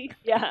 Actually,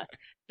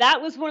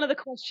 that was one of the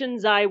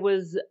questions I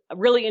was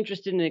really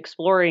interested in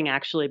exploring,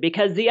 actually,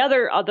 because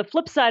the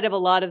flip side of a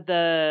lot of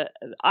the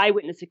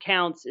eyewitness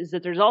accounts is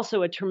that there's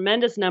also a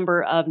tremendous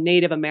number of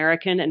Native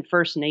American and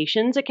First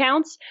Nations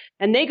accounts,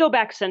 and they go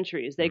back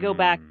centuries. They go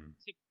back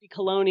to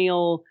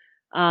colonial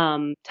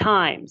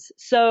times.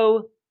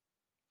 So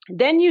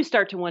then you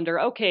start to wonder,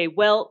 okay,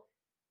 well,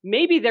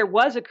 maybe there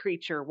was a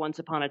creature once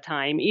upon a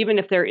time, even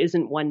if there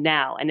isn't one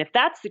now. And if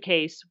that's the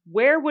case,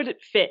 where would it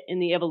fit in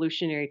the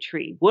evolutionary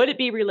tree? Would it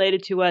be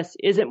related to us?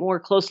 Is it more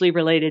closely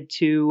related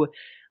to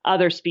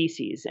other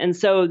species? And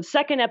so the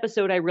second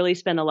episode, I really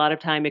spent a lot of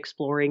time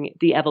exploring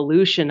the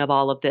evolution of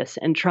all of this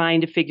and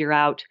trying to figure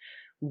out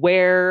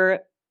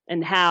where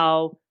and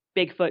how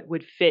Bigfoot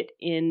would fit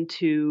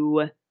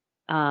into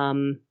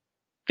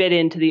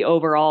the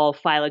overall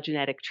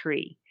phylogenetic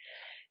tree.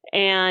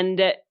 And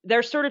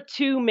there's sort of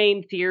two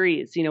main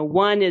theories.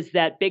 One is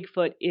that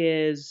Bigfoot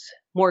is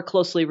more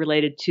closely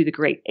related to the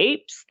great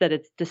apes, that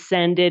it's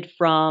descended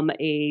from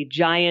a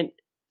giant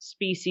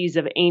species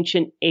of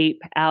ancient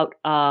ape out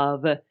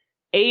of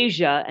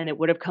Asia, and it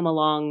would have come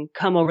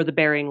over the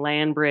Bering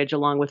Land Bridge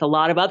along with a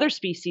lot of other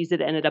species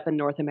that ended up in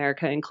North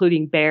America,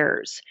 including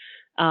bears.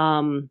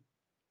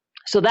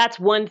 So that's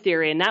one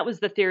theory, and that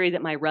was the theory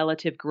that my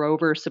relative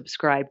Grover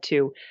subscribed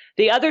to.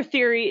 The other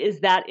theory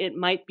is that it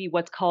might be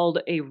what's called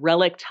a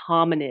relict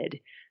hominid,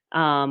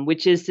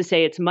 which is to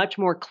say it's much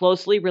more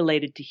closely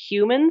related to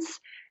humans,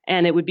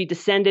 and it would be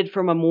descended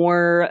from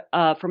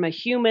from a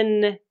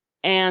human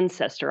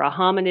ancestor, a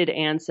hominid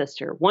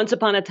ancestor. Once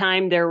upon a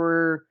time, there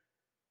were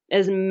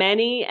as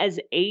many as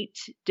 8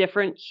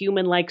 different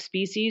human-like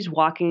species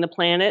walking the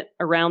planet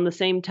around the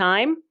same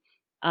time.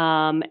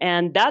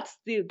 And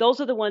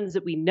those are the ones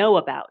that we know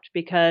about,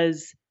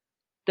 because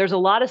there's a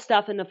lot of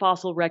stuff in the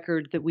fossil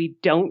record that we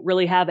don't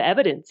really have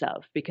evidence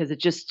of, because it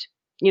just,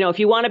 if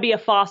you want to be a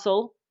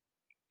fossil,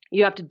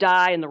 you have to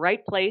die in the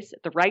right place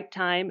at the right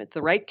time, at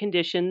the right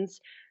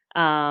conditions,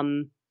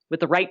 with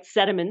the right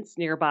sediments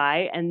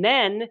nearby. And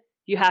then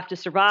you have to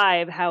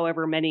survive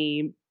however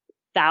many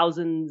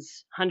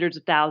thousands, hundreds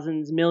of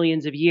thousands,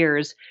 millions of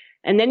years.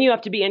 And then you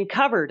have to be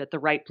uncovered at the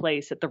right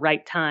place at the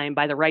right time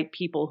by the right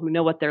people who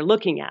know what they're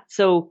looking at.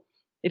 So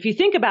if you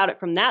think about it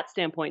from that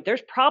standpoint,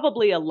 there's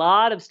probably a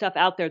lot of stuff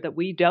out there that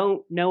we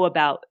don't know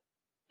about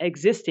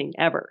existing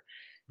ever.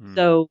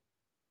 So,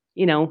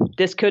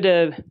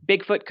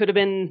 Bigfoot could have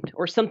been,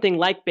 or something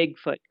like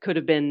Bigfoot could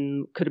have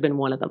been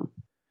one of them.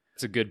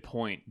 That's a good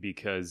point,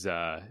 because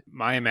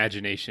my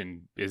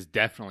imagination is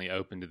definitely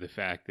open to the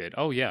fact that,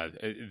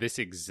 this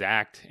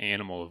exact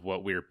animal of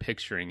what we're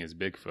picturing as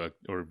Bigfoot,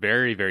 or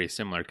very, very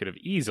similar, could have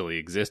easily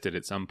existed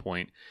at some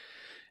point.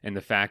 And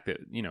the fact that,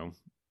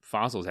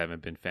 fossils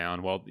haven't been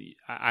found. Well,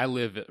 I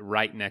live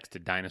right next to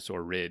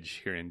Dinosaur Ridge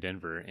here in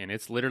Denver, and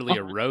it's literally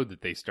a road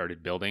that they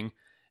started building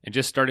and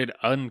just started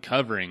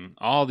uncovering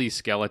all these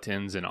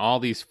skeletons and all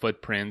these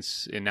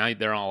footprints, and now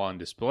they're all on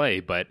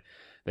display. But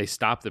they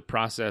stopped the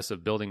process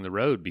of building the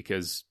road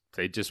because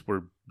they just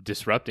were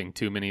disrupting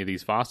too many of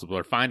these fossils,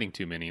 or finding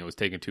too many. It was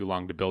taking too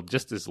long to build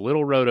just this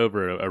little road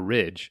over a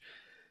ridge.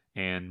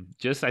 And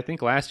just, I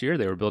think last year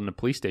they were building a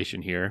police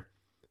station here.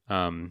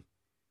 And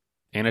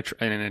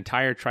an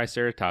entire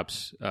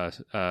Triceratops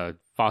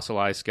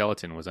fossilized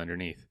skeleton was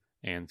underneath.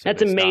 And so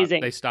that's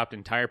amazing. They stopped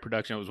entire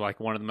production. It was like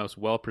one of the most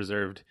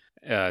well-preserved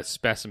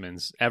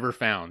specimens ever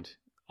found,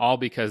 all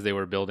because they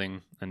were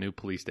building a new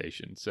police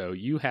station. So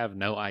you have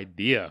no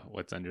idea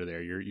what's under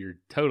there. You're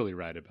totally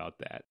right about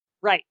that.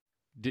 Right.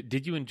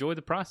 Did you enjoy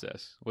the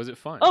process? Was it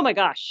fun? Oh my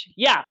gosh.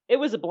 Yeah, it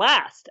was a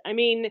blast. I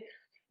mean,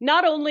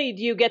 not only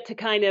do you get to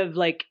kind of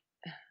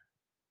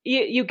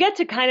you get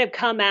to kind of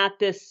come at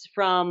this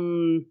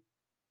from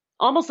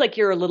almost like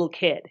you're a little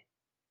kid.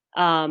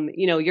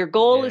 Your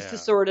goal is to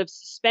sort of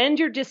suspend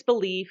your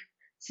disbelief,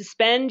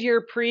 suspend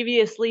your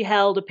previously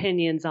held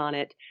opinions on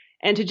it,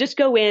 and to just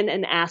go in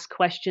and ask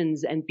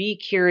questions and be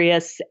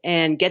curious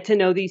and get to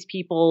know these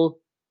people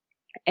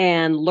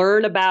and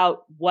learn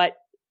about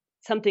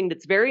something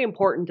that's very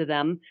important to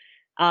them,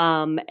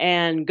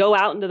 and go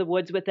out into the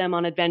woods with them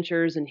on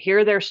adventures and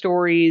hear their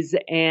stories.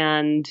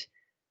 And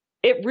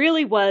it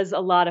really was a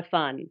lot of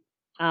fun.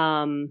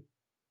 I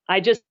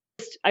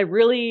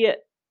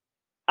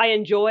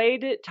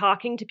enjoyed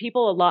talking to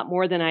people a lot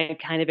more than I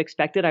kind of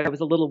expected. I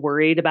was a little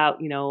worried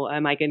about,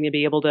 are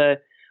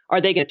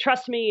they going to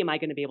trust me? Am I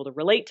going to be able to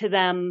relate to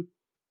them?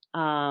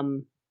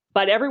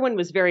 But everyone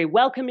was very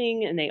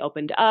welcoming, and they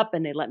opened up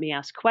and they let me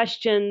ask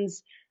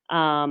questions.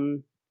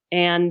 And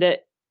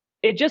it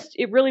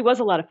really was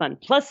a lot of fun.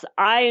 Plus,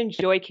 I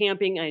enjoy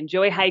camping. I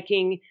enjoy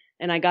hiking,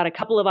 and I got a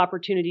couple of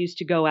opportunities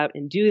to go out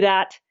and do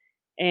that.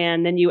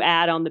 And then you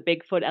add on the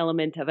Bigfoot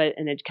element of it,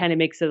 and it kind of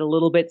makes it a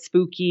little bit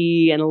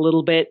spooky and a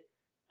little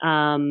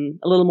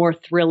more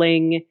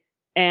thrilling.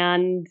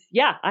 And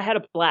yeah, I had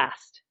a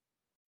blast.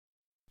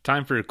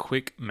 Time for a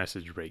quick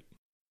message break.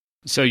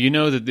 So you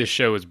know that this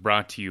show is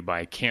brought to you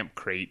by Camp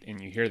Crate,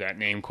 and you hear that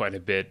name quite a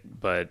bit,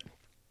 but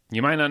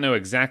you might not know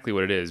exactly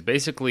what it is.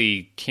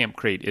 Basically, Camp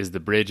Crate is the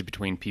bridge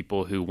between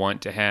people who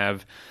want to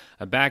have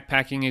a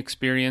backpacking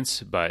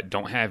experience but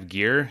don't have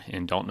gear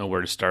and don't know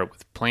where to start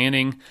with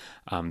planning.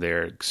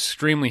 They're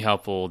extremely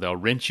helpful. They'll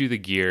rent you the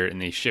gear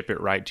and they ship it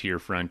right to your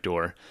front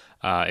door.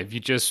 If you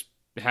just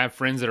have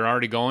friends that are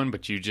already going,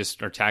 but you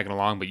just are tagging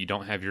along, but you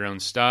don't have your own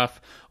stuff,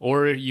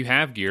 or you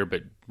have gear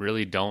but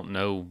really don't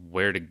know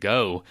where to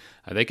go,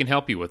 they can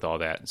help you with all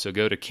that. So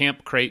go to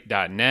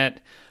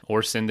campcrate.net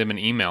or send them an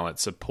email at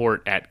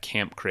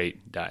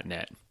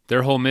support@campcrate.net.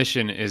 Their whole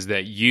mission is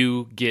that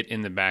you get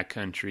in the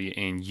backcountry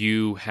and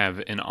you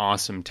have an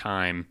awesome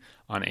time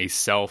on a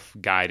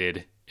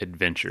self-guided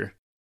adventure.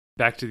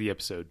 Back to the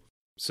episode.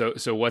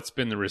 So what's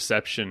been the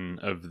reception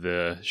of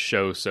the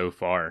show so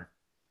far?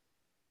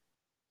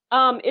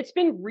 It's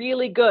been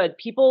really good.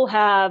 People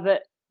have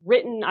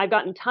written, I've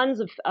gotten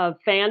tons of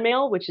fan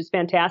mail, which is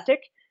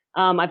fantastic.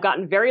 I've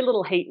gotten very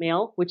little hate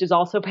mail, which is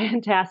also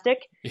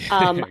fantastic.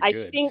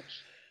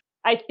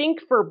 I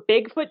think for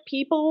Bigfoot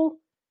people,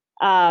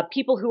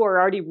 people who are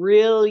already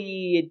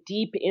really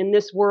deep in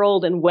this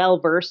world and well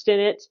versed in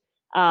it,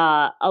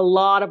 a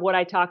lot of what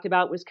I talked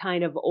about was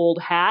kind of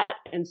old hat.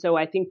 And so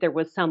I think there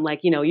was some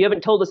you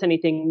haven't told us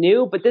anything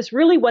new, but this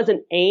really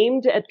wasn't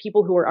aimed at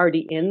people who are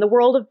already in the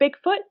world of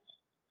Bigfoot.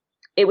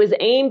 It was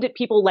aimed at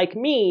people like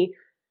me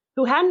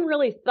who hadn't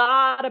really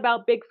thought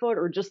about Bigfoot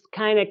or just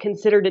kind of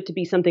considered it to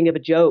be something of a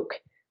joke.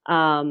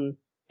 And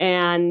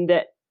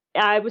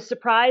I was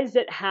surprised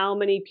at how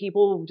many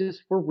people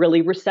just were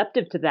really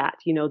receptive to that.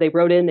 They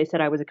wrote in, they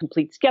said I was a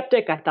complete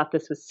skeptic. I thought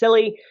this was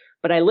silly,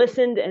 but I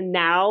listened, and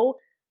now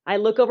I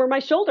look over my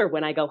shoulder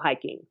when I go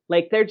hiking.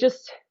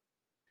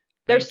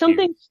 There's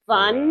something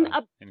fun.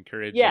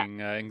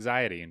 Encouraging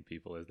anxiety in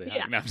people as they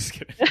hike. No, I'm just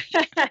kidding.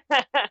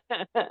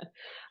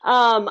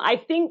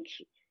 I think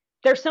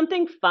there's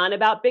something fun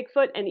about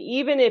Bigfoot. And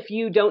even if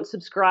you don't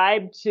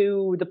subscribe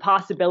to the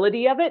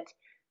possibility of it,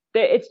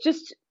 it's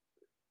just,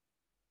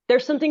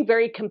 there's something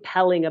very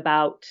compelling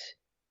about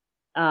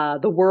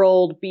the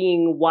world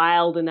being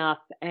wild enough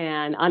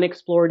and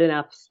unexplored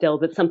enough still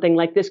that something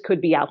like this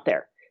could be out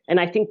there. And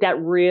I think that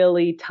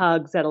really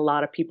tugs at a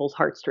lot of people's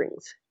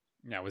heartstrings.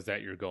 Now, was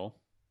that your goal?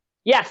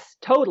 Yes,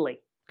 totally.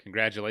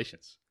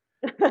 Congratulations.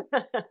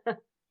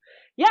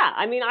 Yeah,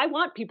 I mean, I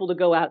want people to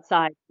go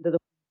outside to the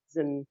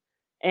woods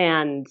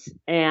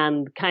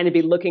and kind of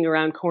be looking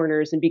around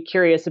corners and be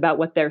curious about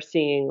what they're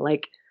seeing.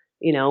 Like,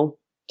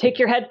 take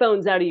your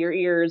headphones out of your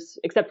ears,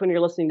 except when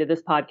you're listening to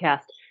this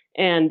podcast.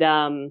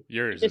 And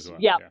yours as well.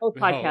 Yeah, both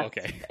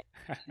podcasts.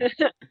 Oh,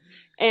 okay.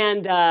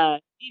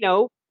 And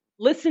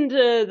listen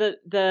to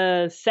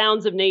the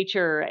sounds of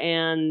nature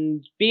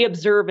and be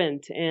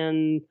observant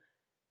and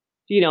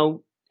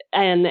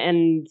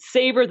and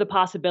savor the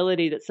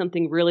possibility that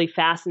something really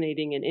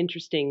fascinating and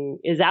interesting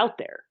is out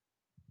there.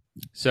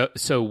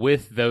 So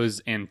with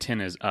those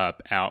antennas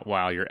out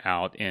while you're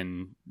out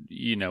in,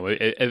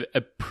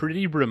 a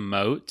pretty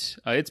remote,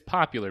 it's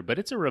popular, but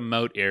it's a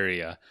remote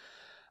area.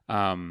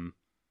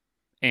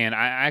 And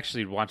I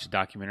actually watched a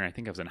documentary, I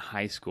think I was in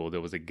high school,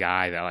 there was a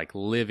guy that like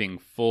living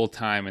full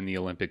time in the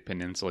Olympic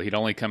Peninsula. He'd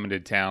only come into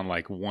town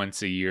like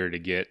once a year to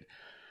get,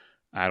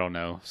 I don't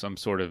know, some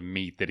sort of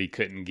meat that he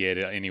couldn't get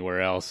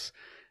anywhere else.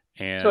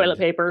 And toilet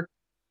paper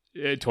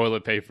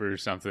or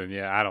something.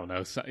 Yeah, I don't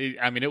know. So,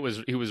 I mean, it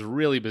was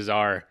really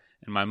bizarre.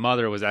 And my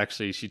mother was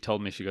actually, she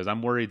told me, she goes,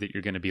 "I'm worried that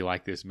you're going to be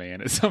like this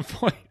man at some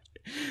point."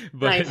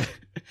 But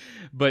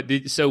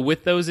nice. So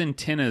with those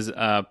antennas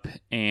up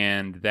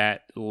and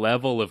that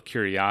level of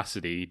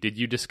curiosity, did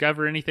you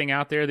discover anything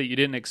out there that you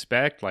didn't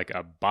expect, like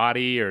a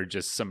body or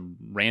just some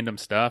random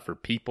stuff or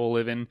people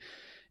living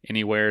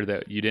anywhere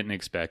that you didn't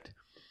expect?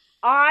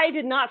 I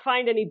did not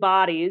find any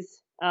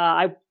bodies.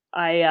 I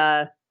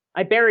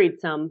buried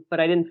some, but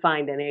I didn't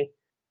find any.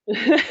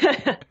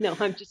 No,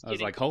 I'm just kidding. I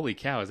was like, holy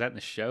cow, is that in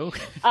the show?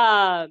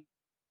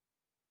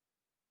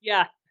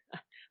 Yeah.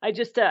 I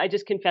just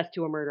confessed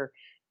to a murder.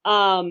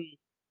 There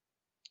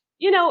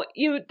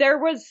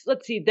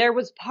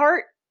was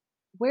part,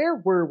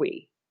 where were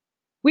we?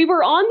 We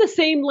were on the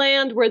same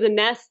land where the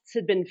nests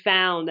had been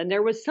found. And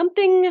there was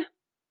something,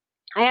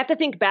 I have to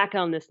think back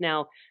on this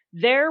now.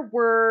 There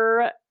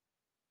were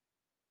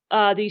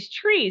these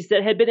trees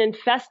that had been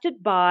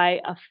infested by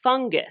a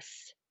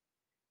fungus.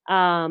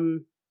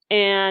 And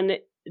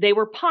they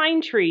were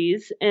pine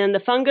trees, and the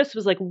fungus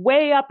was like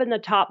way up in the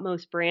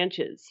topmost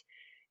branches.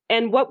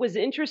 And what was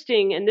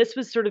interesting, and this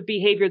was sort of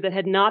behavior that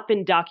had not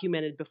been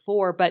documented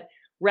before, but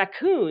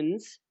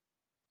raccoons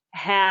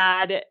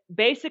had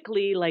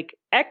basically like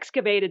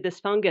excavated this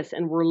fungus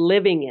and were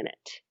living in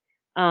it.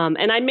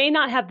 And I may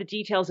not have the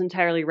details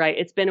entirely right.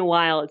 It's been a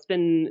while. It's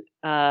been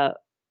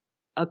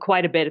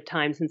quite a bit of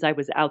time since I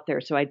was out there,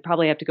 so I'd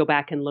probably have to go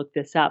back and look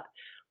this up.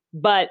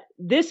 But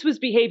this was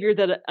behavior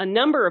that a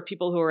number of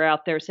people who were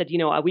out there said,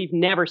 we've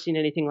never seen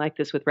anything like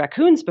this with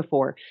raccoons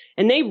before.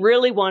 And they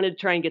really wanted to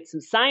try and get some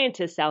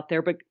scientists out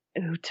there, but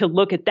to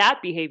look at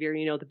that behavior,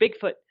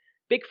 the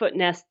Bigfoot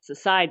nests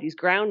aside, these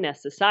ground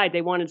nests aside,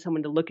 they wanted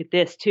someone to look at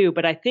this too.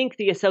 But I think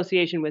the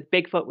association with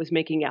Bigfoot was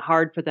making it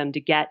hard for them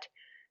to get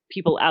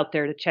people out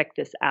there to check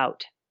this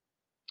out.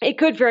 It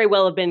could very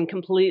well have been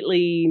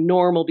completely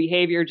normal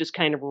behavior, just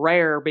kind of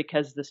rare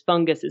because this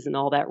fungus isn't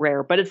all that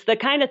rare. But it's the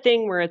kind of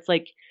thing where it's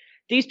like,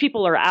 these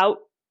people are out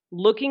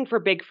looking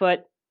for Bigfoot.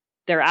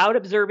 They're out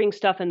observing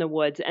stuff in the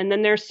woods, and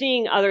then they're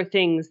seeing other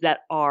things that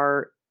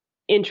are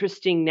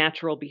interesting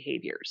natural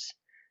behaviors.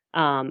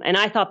 And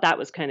I thought that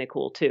was kind of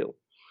cool too.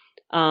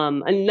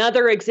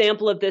 Another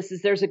example of this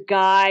is there's a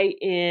guy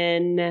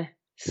in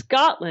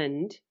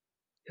Scotland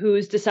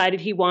who's decided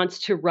he wants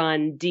to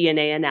run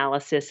DNA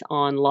analysis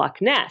on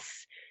Loch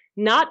Ness,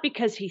 not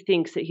because he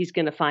thinks that he's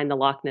going to find the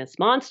Loch Ness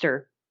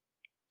monster,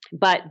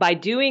 but by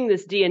doing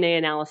this DNA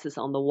analysis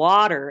on the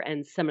water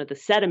and some of the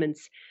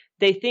sediments,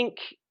 they think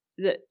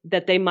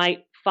that they might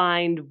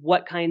find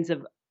what kinds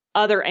of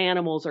other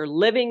animals are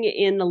living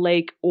in the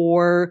lake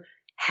or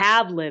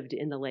have lived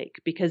in the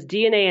lake, because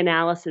DNA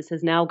analysis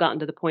has now gotten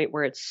to the point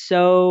where it's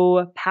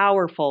so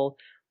powerful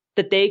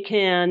that they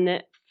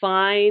can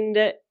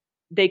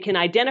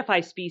identify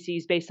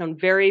species based on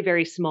very,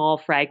 very small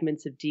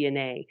fragments of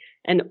DNA,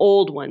 and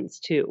old ones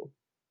too.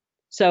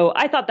 So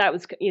I thought that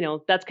was,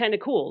 that's kind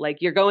of cool. Like,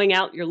 you're going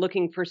out, you're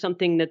looking for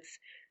something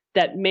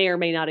that may or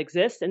may not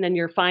exist, and then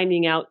you're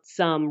finding out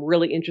some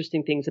really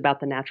interesting things about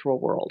the natural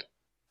world.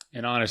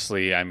 And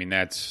honestly, I mean,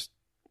 that's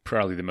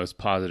probably the most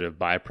positive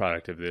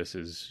byproduct of this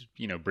is,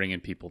 bringing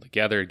people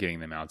together, getting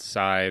them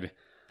outside,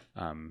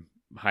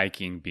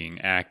 hiking, being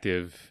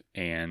active,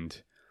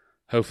 and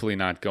hopefully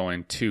not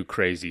going too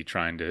crazy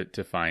trying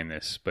to find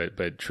this,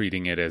 but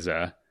treating it as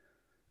a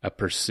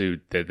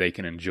pursuit that they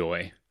can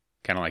enjoy,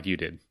 kind of like you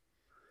did.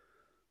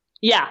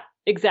 Yeah,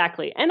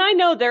 exactly. And I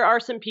know there are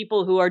some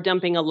people who are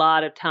dumping a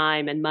lot of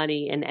time and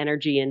money and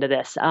energy into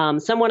this.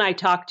 Someone I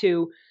talked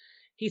to,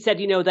 he said,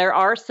 there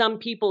are some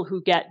people who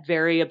get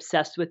very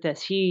obsessed with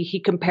this. He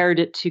compared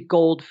it to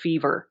gold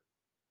fever.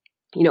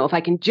 If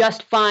I can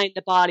just find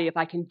the body, if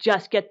I can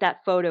just get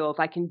that photo, if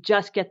I can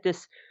just get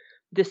this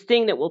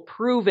thing that will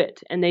prove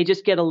it, and they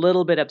just get a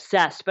little bit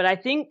obsessed. But I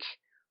think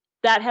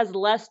that has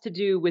less to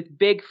do with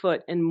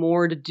Bigfoot and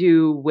more to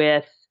do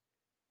with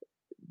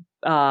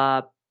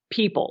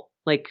people.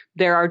 Like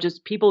there are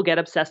just people get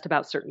obsessed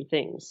about certain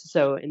things.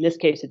 So in this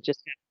case, it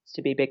just happens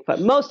to be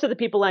Bigfoot. Most of the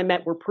people I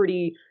met were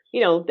pretty, they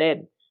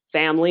had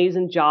families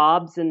and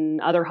jobs and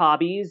other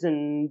hobbies.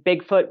 And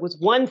Bigfoot was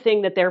one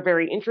thing that they're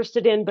very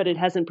interested in, but it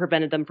hasn't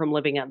prevented them from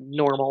living a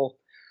normal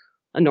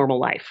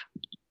life.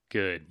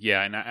 Good.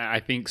 Yeah. And I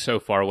think so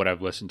far what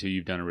I've listened to,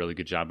 you've done a really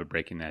good job of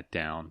breaking that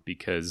down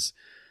because,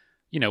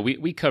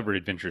 we cover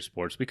adventure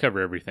sports. We cover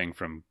everything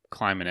from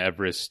climbing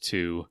Everest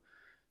to,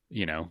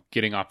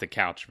 getting off the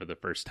couch for the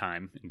first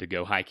time and to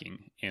go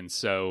hiking. And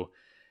so,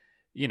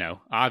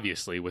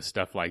 obviously with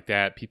stuff like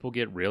that, people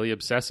get really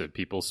obsessive.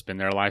 People spend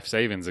their life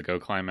savings to go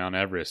climb Mount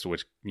Everest,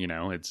 which,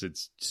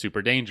 it's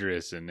super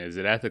dangerous. And is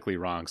it ethically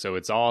wrong? So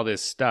it's all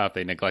this stuff.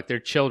 They neglect their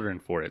children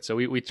for it. So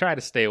we try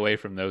to stay away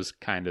from those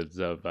kinds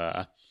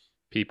of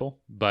people,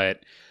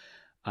 but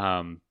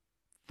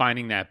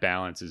finding that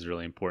balance is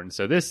really important.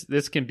 So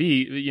this can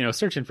be,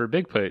 searching for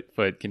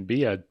Bigfoot can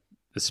be a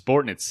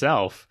sport in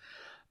itself.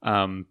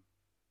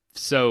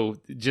 So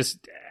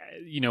just,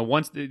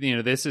 once,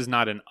 this is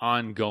not an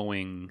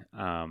ongoing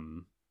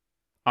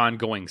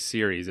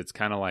series. It's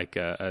kind of like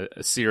a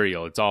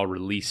serial. It's all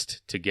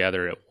released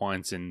together at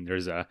once and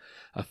there's a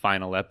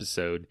final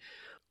episode.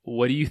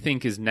 What do you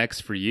think is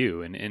next for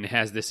you? And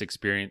has this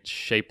experience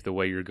shaped the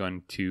way you're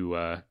going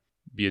to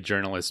be a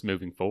journalist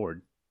moving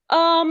forward?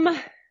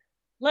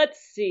 Let's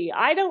see.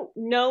 I don't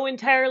know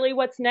entirely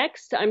what's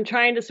next. I'm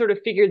trying to sort of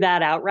figure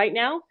that out right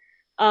now.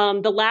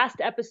 The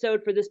last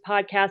episode for this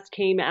podcast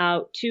came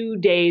out 2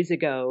 days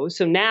ago.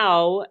 So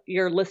now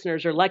your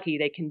listeners are lucky.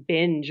 They can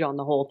binge on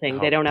the whole thing.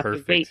 They don't have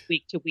to wait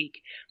week to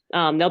week.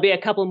 There'll be a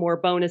couple more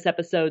bonus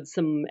episodes,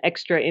 some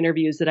extra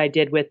interviews that I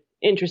did with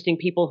interesting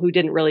people who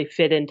didn't really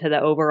fit into the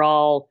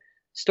overall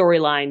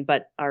storyline,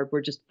 but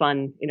were just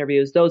fun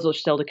interviews. Those are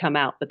still to come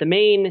out. But the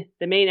main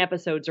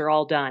episodes are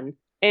all done.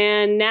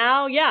 And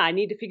now, I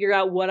need to figure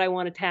out what I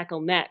want to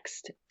tackle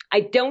next.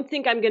 I don't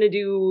think I'm going to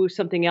do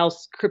something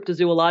else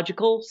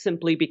cryptozoological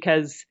simply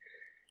because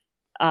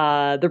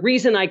the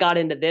reason I got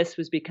into this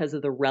was because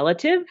of the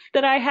relative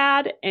that I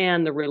had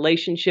and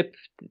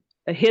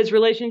his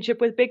relationship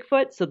with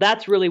Bigfoot. So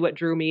that's really what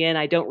drew me in.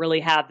 I don't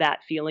really have that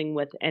feeling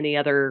with any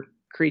other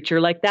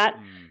creature like that.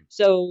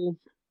 So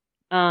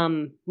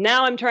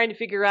now I'm trying to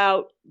figure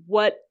out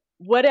what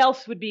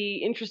else would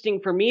be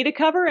interesting for me to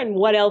cover and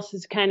what else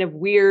is kind of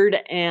weird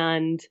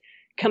and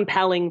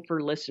compelling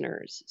for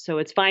listeners. So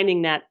it's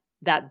finding that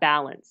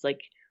balance.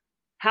 Like,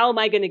 how am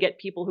I going to get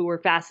people who are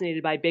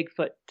fascinated by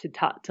Bigfoot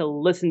to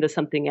listen to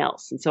something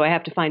else? And so I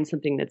have to find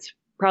something that's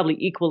probably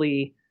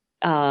equally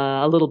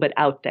a little bit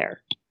out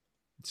there.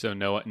 So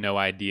no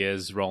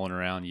ideas rolling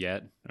around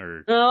yet,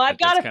 or no? I've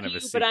got a few,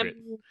 but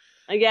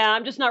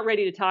I'm just not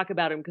ready to talk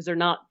about them because they're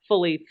not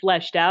fully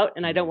fleshed out,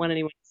 and I don't want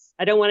any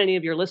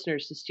of your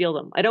listeners to steal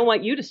them. I don't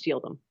want you to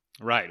steal them.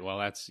 Right. Well,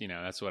 that's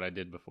what I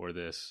did before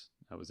this.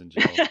 I was in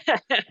jail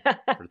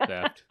for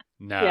theft.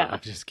 No, I'm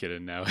just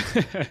kidding. No.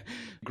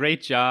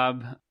 Great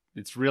job.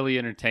 It's really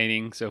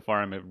entertaining so far.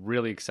 I'm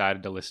really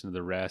excited to listen to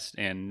the rest.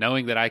 And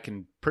knowing that I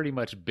can pretty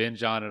much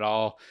binge on it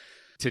all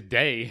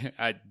today,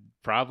 I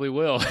probably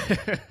will.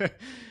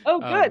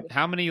 Oh, good.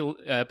 How many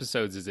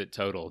episodes is it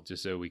total,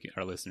 just so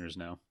our listeners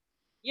know?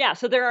 Yeah,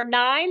 so there are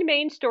 9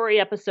 main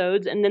story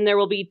episodes, and then there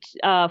will be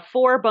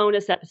 4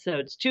 bonus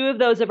episodes. 2 of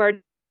those have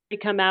already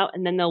come out,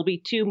 and then there'll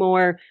be 2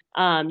 more.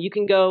 You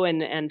can go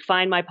and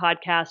find my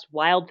podcast,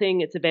 Wild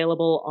Thing. It's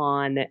available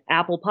on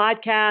Apple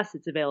Podcasts.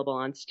 It's available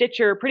on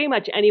Stitcher, pretty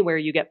much anywhere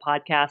you get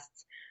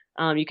podcasts.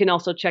 You can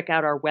also check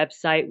out our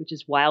website, which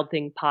is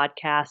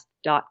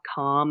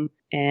wildthingpodcast.com.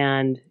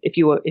 And if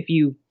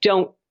you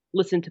don't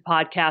listen to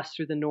podcasts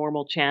through the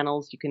normal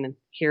channels, you can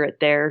hear it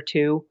there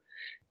too.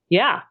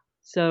 Yeah.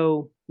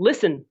 So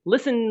listen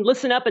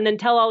up, and then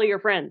tell all of your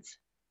friends.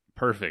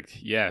 Perfect.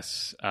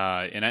 Yes.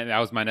 And that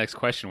was my next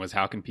question, was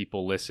how can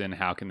people listen?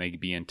 How can they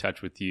be in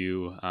touch with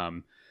you?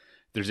 If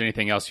there's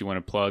anything else you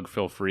want to plug,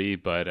 feel free.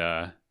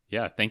 But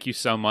thank you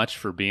so much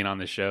for being on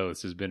the show.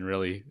 This has been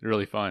really,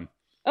 really fun.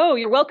 Oh,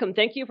 you're welcome.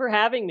 Thank you for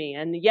having me.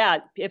 And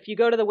if you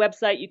go to the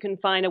website, you can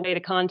find a way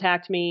to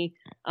contact me.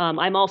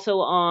 I'm also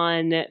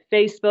on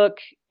Facebook,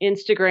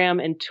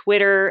 Instagram, and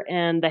Twitter.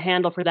 And the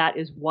handle for that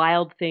is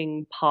Wild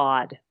Thing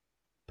Pod.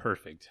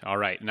 Perfect. All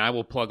right. And I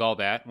will plug all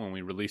that when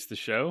we release the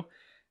show.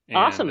 And,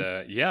 awesome.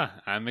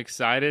 I'm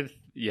excited.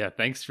 Yeah,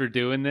 thanks for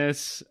doing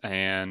this.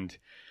 And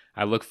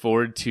I look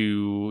forward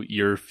to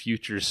your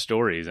future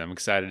stories. I'm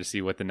excited to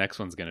see what the next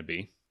one's going to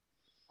be.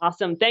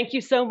 Awesome. Thank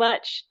you so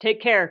much.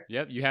 Take care.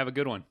 Yep. You have a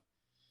good one.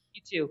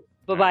 You too.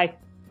 Bye-bye.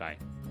 Right.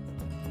 Bye.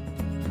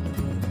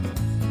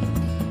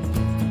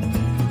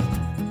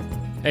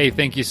 Hey,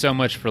 thank you so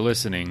much for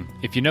listening.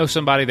 If you know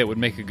somebody that would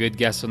make a good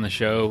guest on the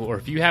show, or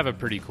if you have a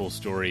pretty cool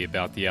story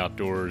about the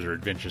outdoors or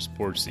adventure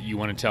sports that you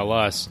want to tell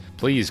us,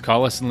 please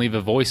call us and leave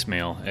a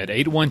voicemail at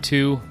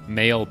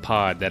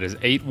 812-MAIL-POD. That is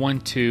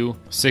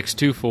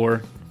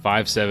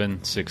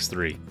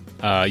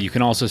 812-624-5763. You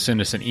can also send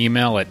us an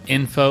email at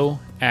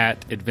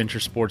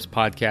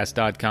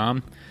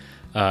info@adventuresportspodcast.com.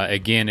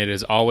 Again, it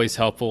is always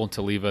helpful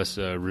to leave us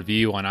a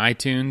review on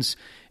iTunes.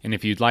 And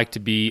if you'd like to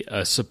be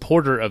a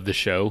supporter of the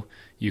show,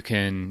 you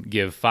can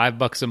give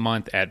 $5 a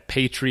month at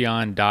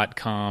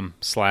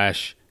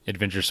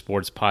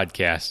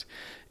patreon.com/adventuresportspodcast.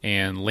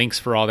 And links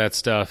for all that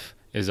stuff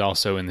is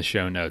also in the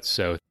show notes.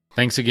 So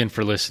thanks again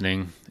for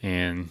listening.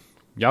 And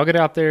y'all get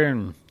out there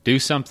and do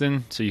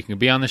something so you can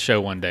be on the show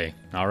one day.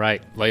 All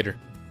right, later.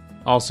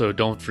 Also,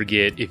 don't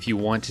forget, if you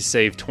want to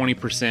save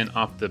 20%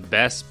 off the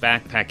best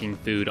backpacking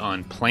food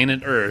on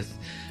planet Earth,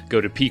 go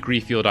to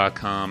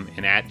peakrefuel.com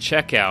and at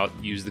checkout,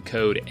 use the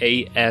code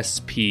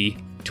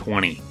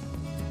ASP20.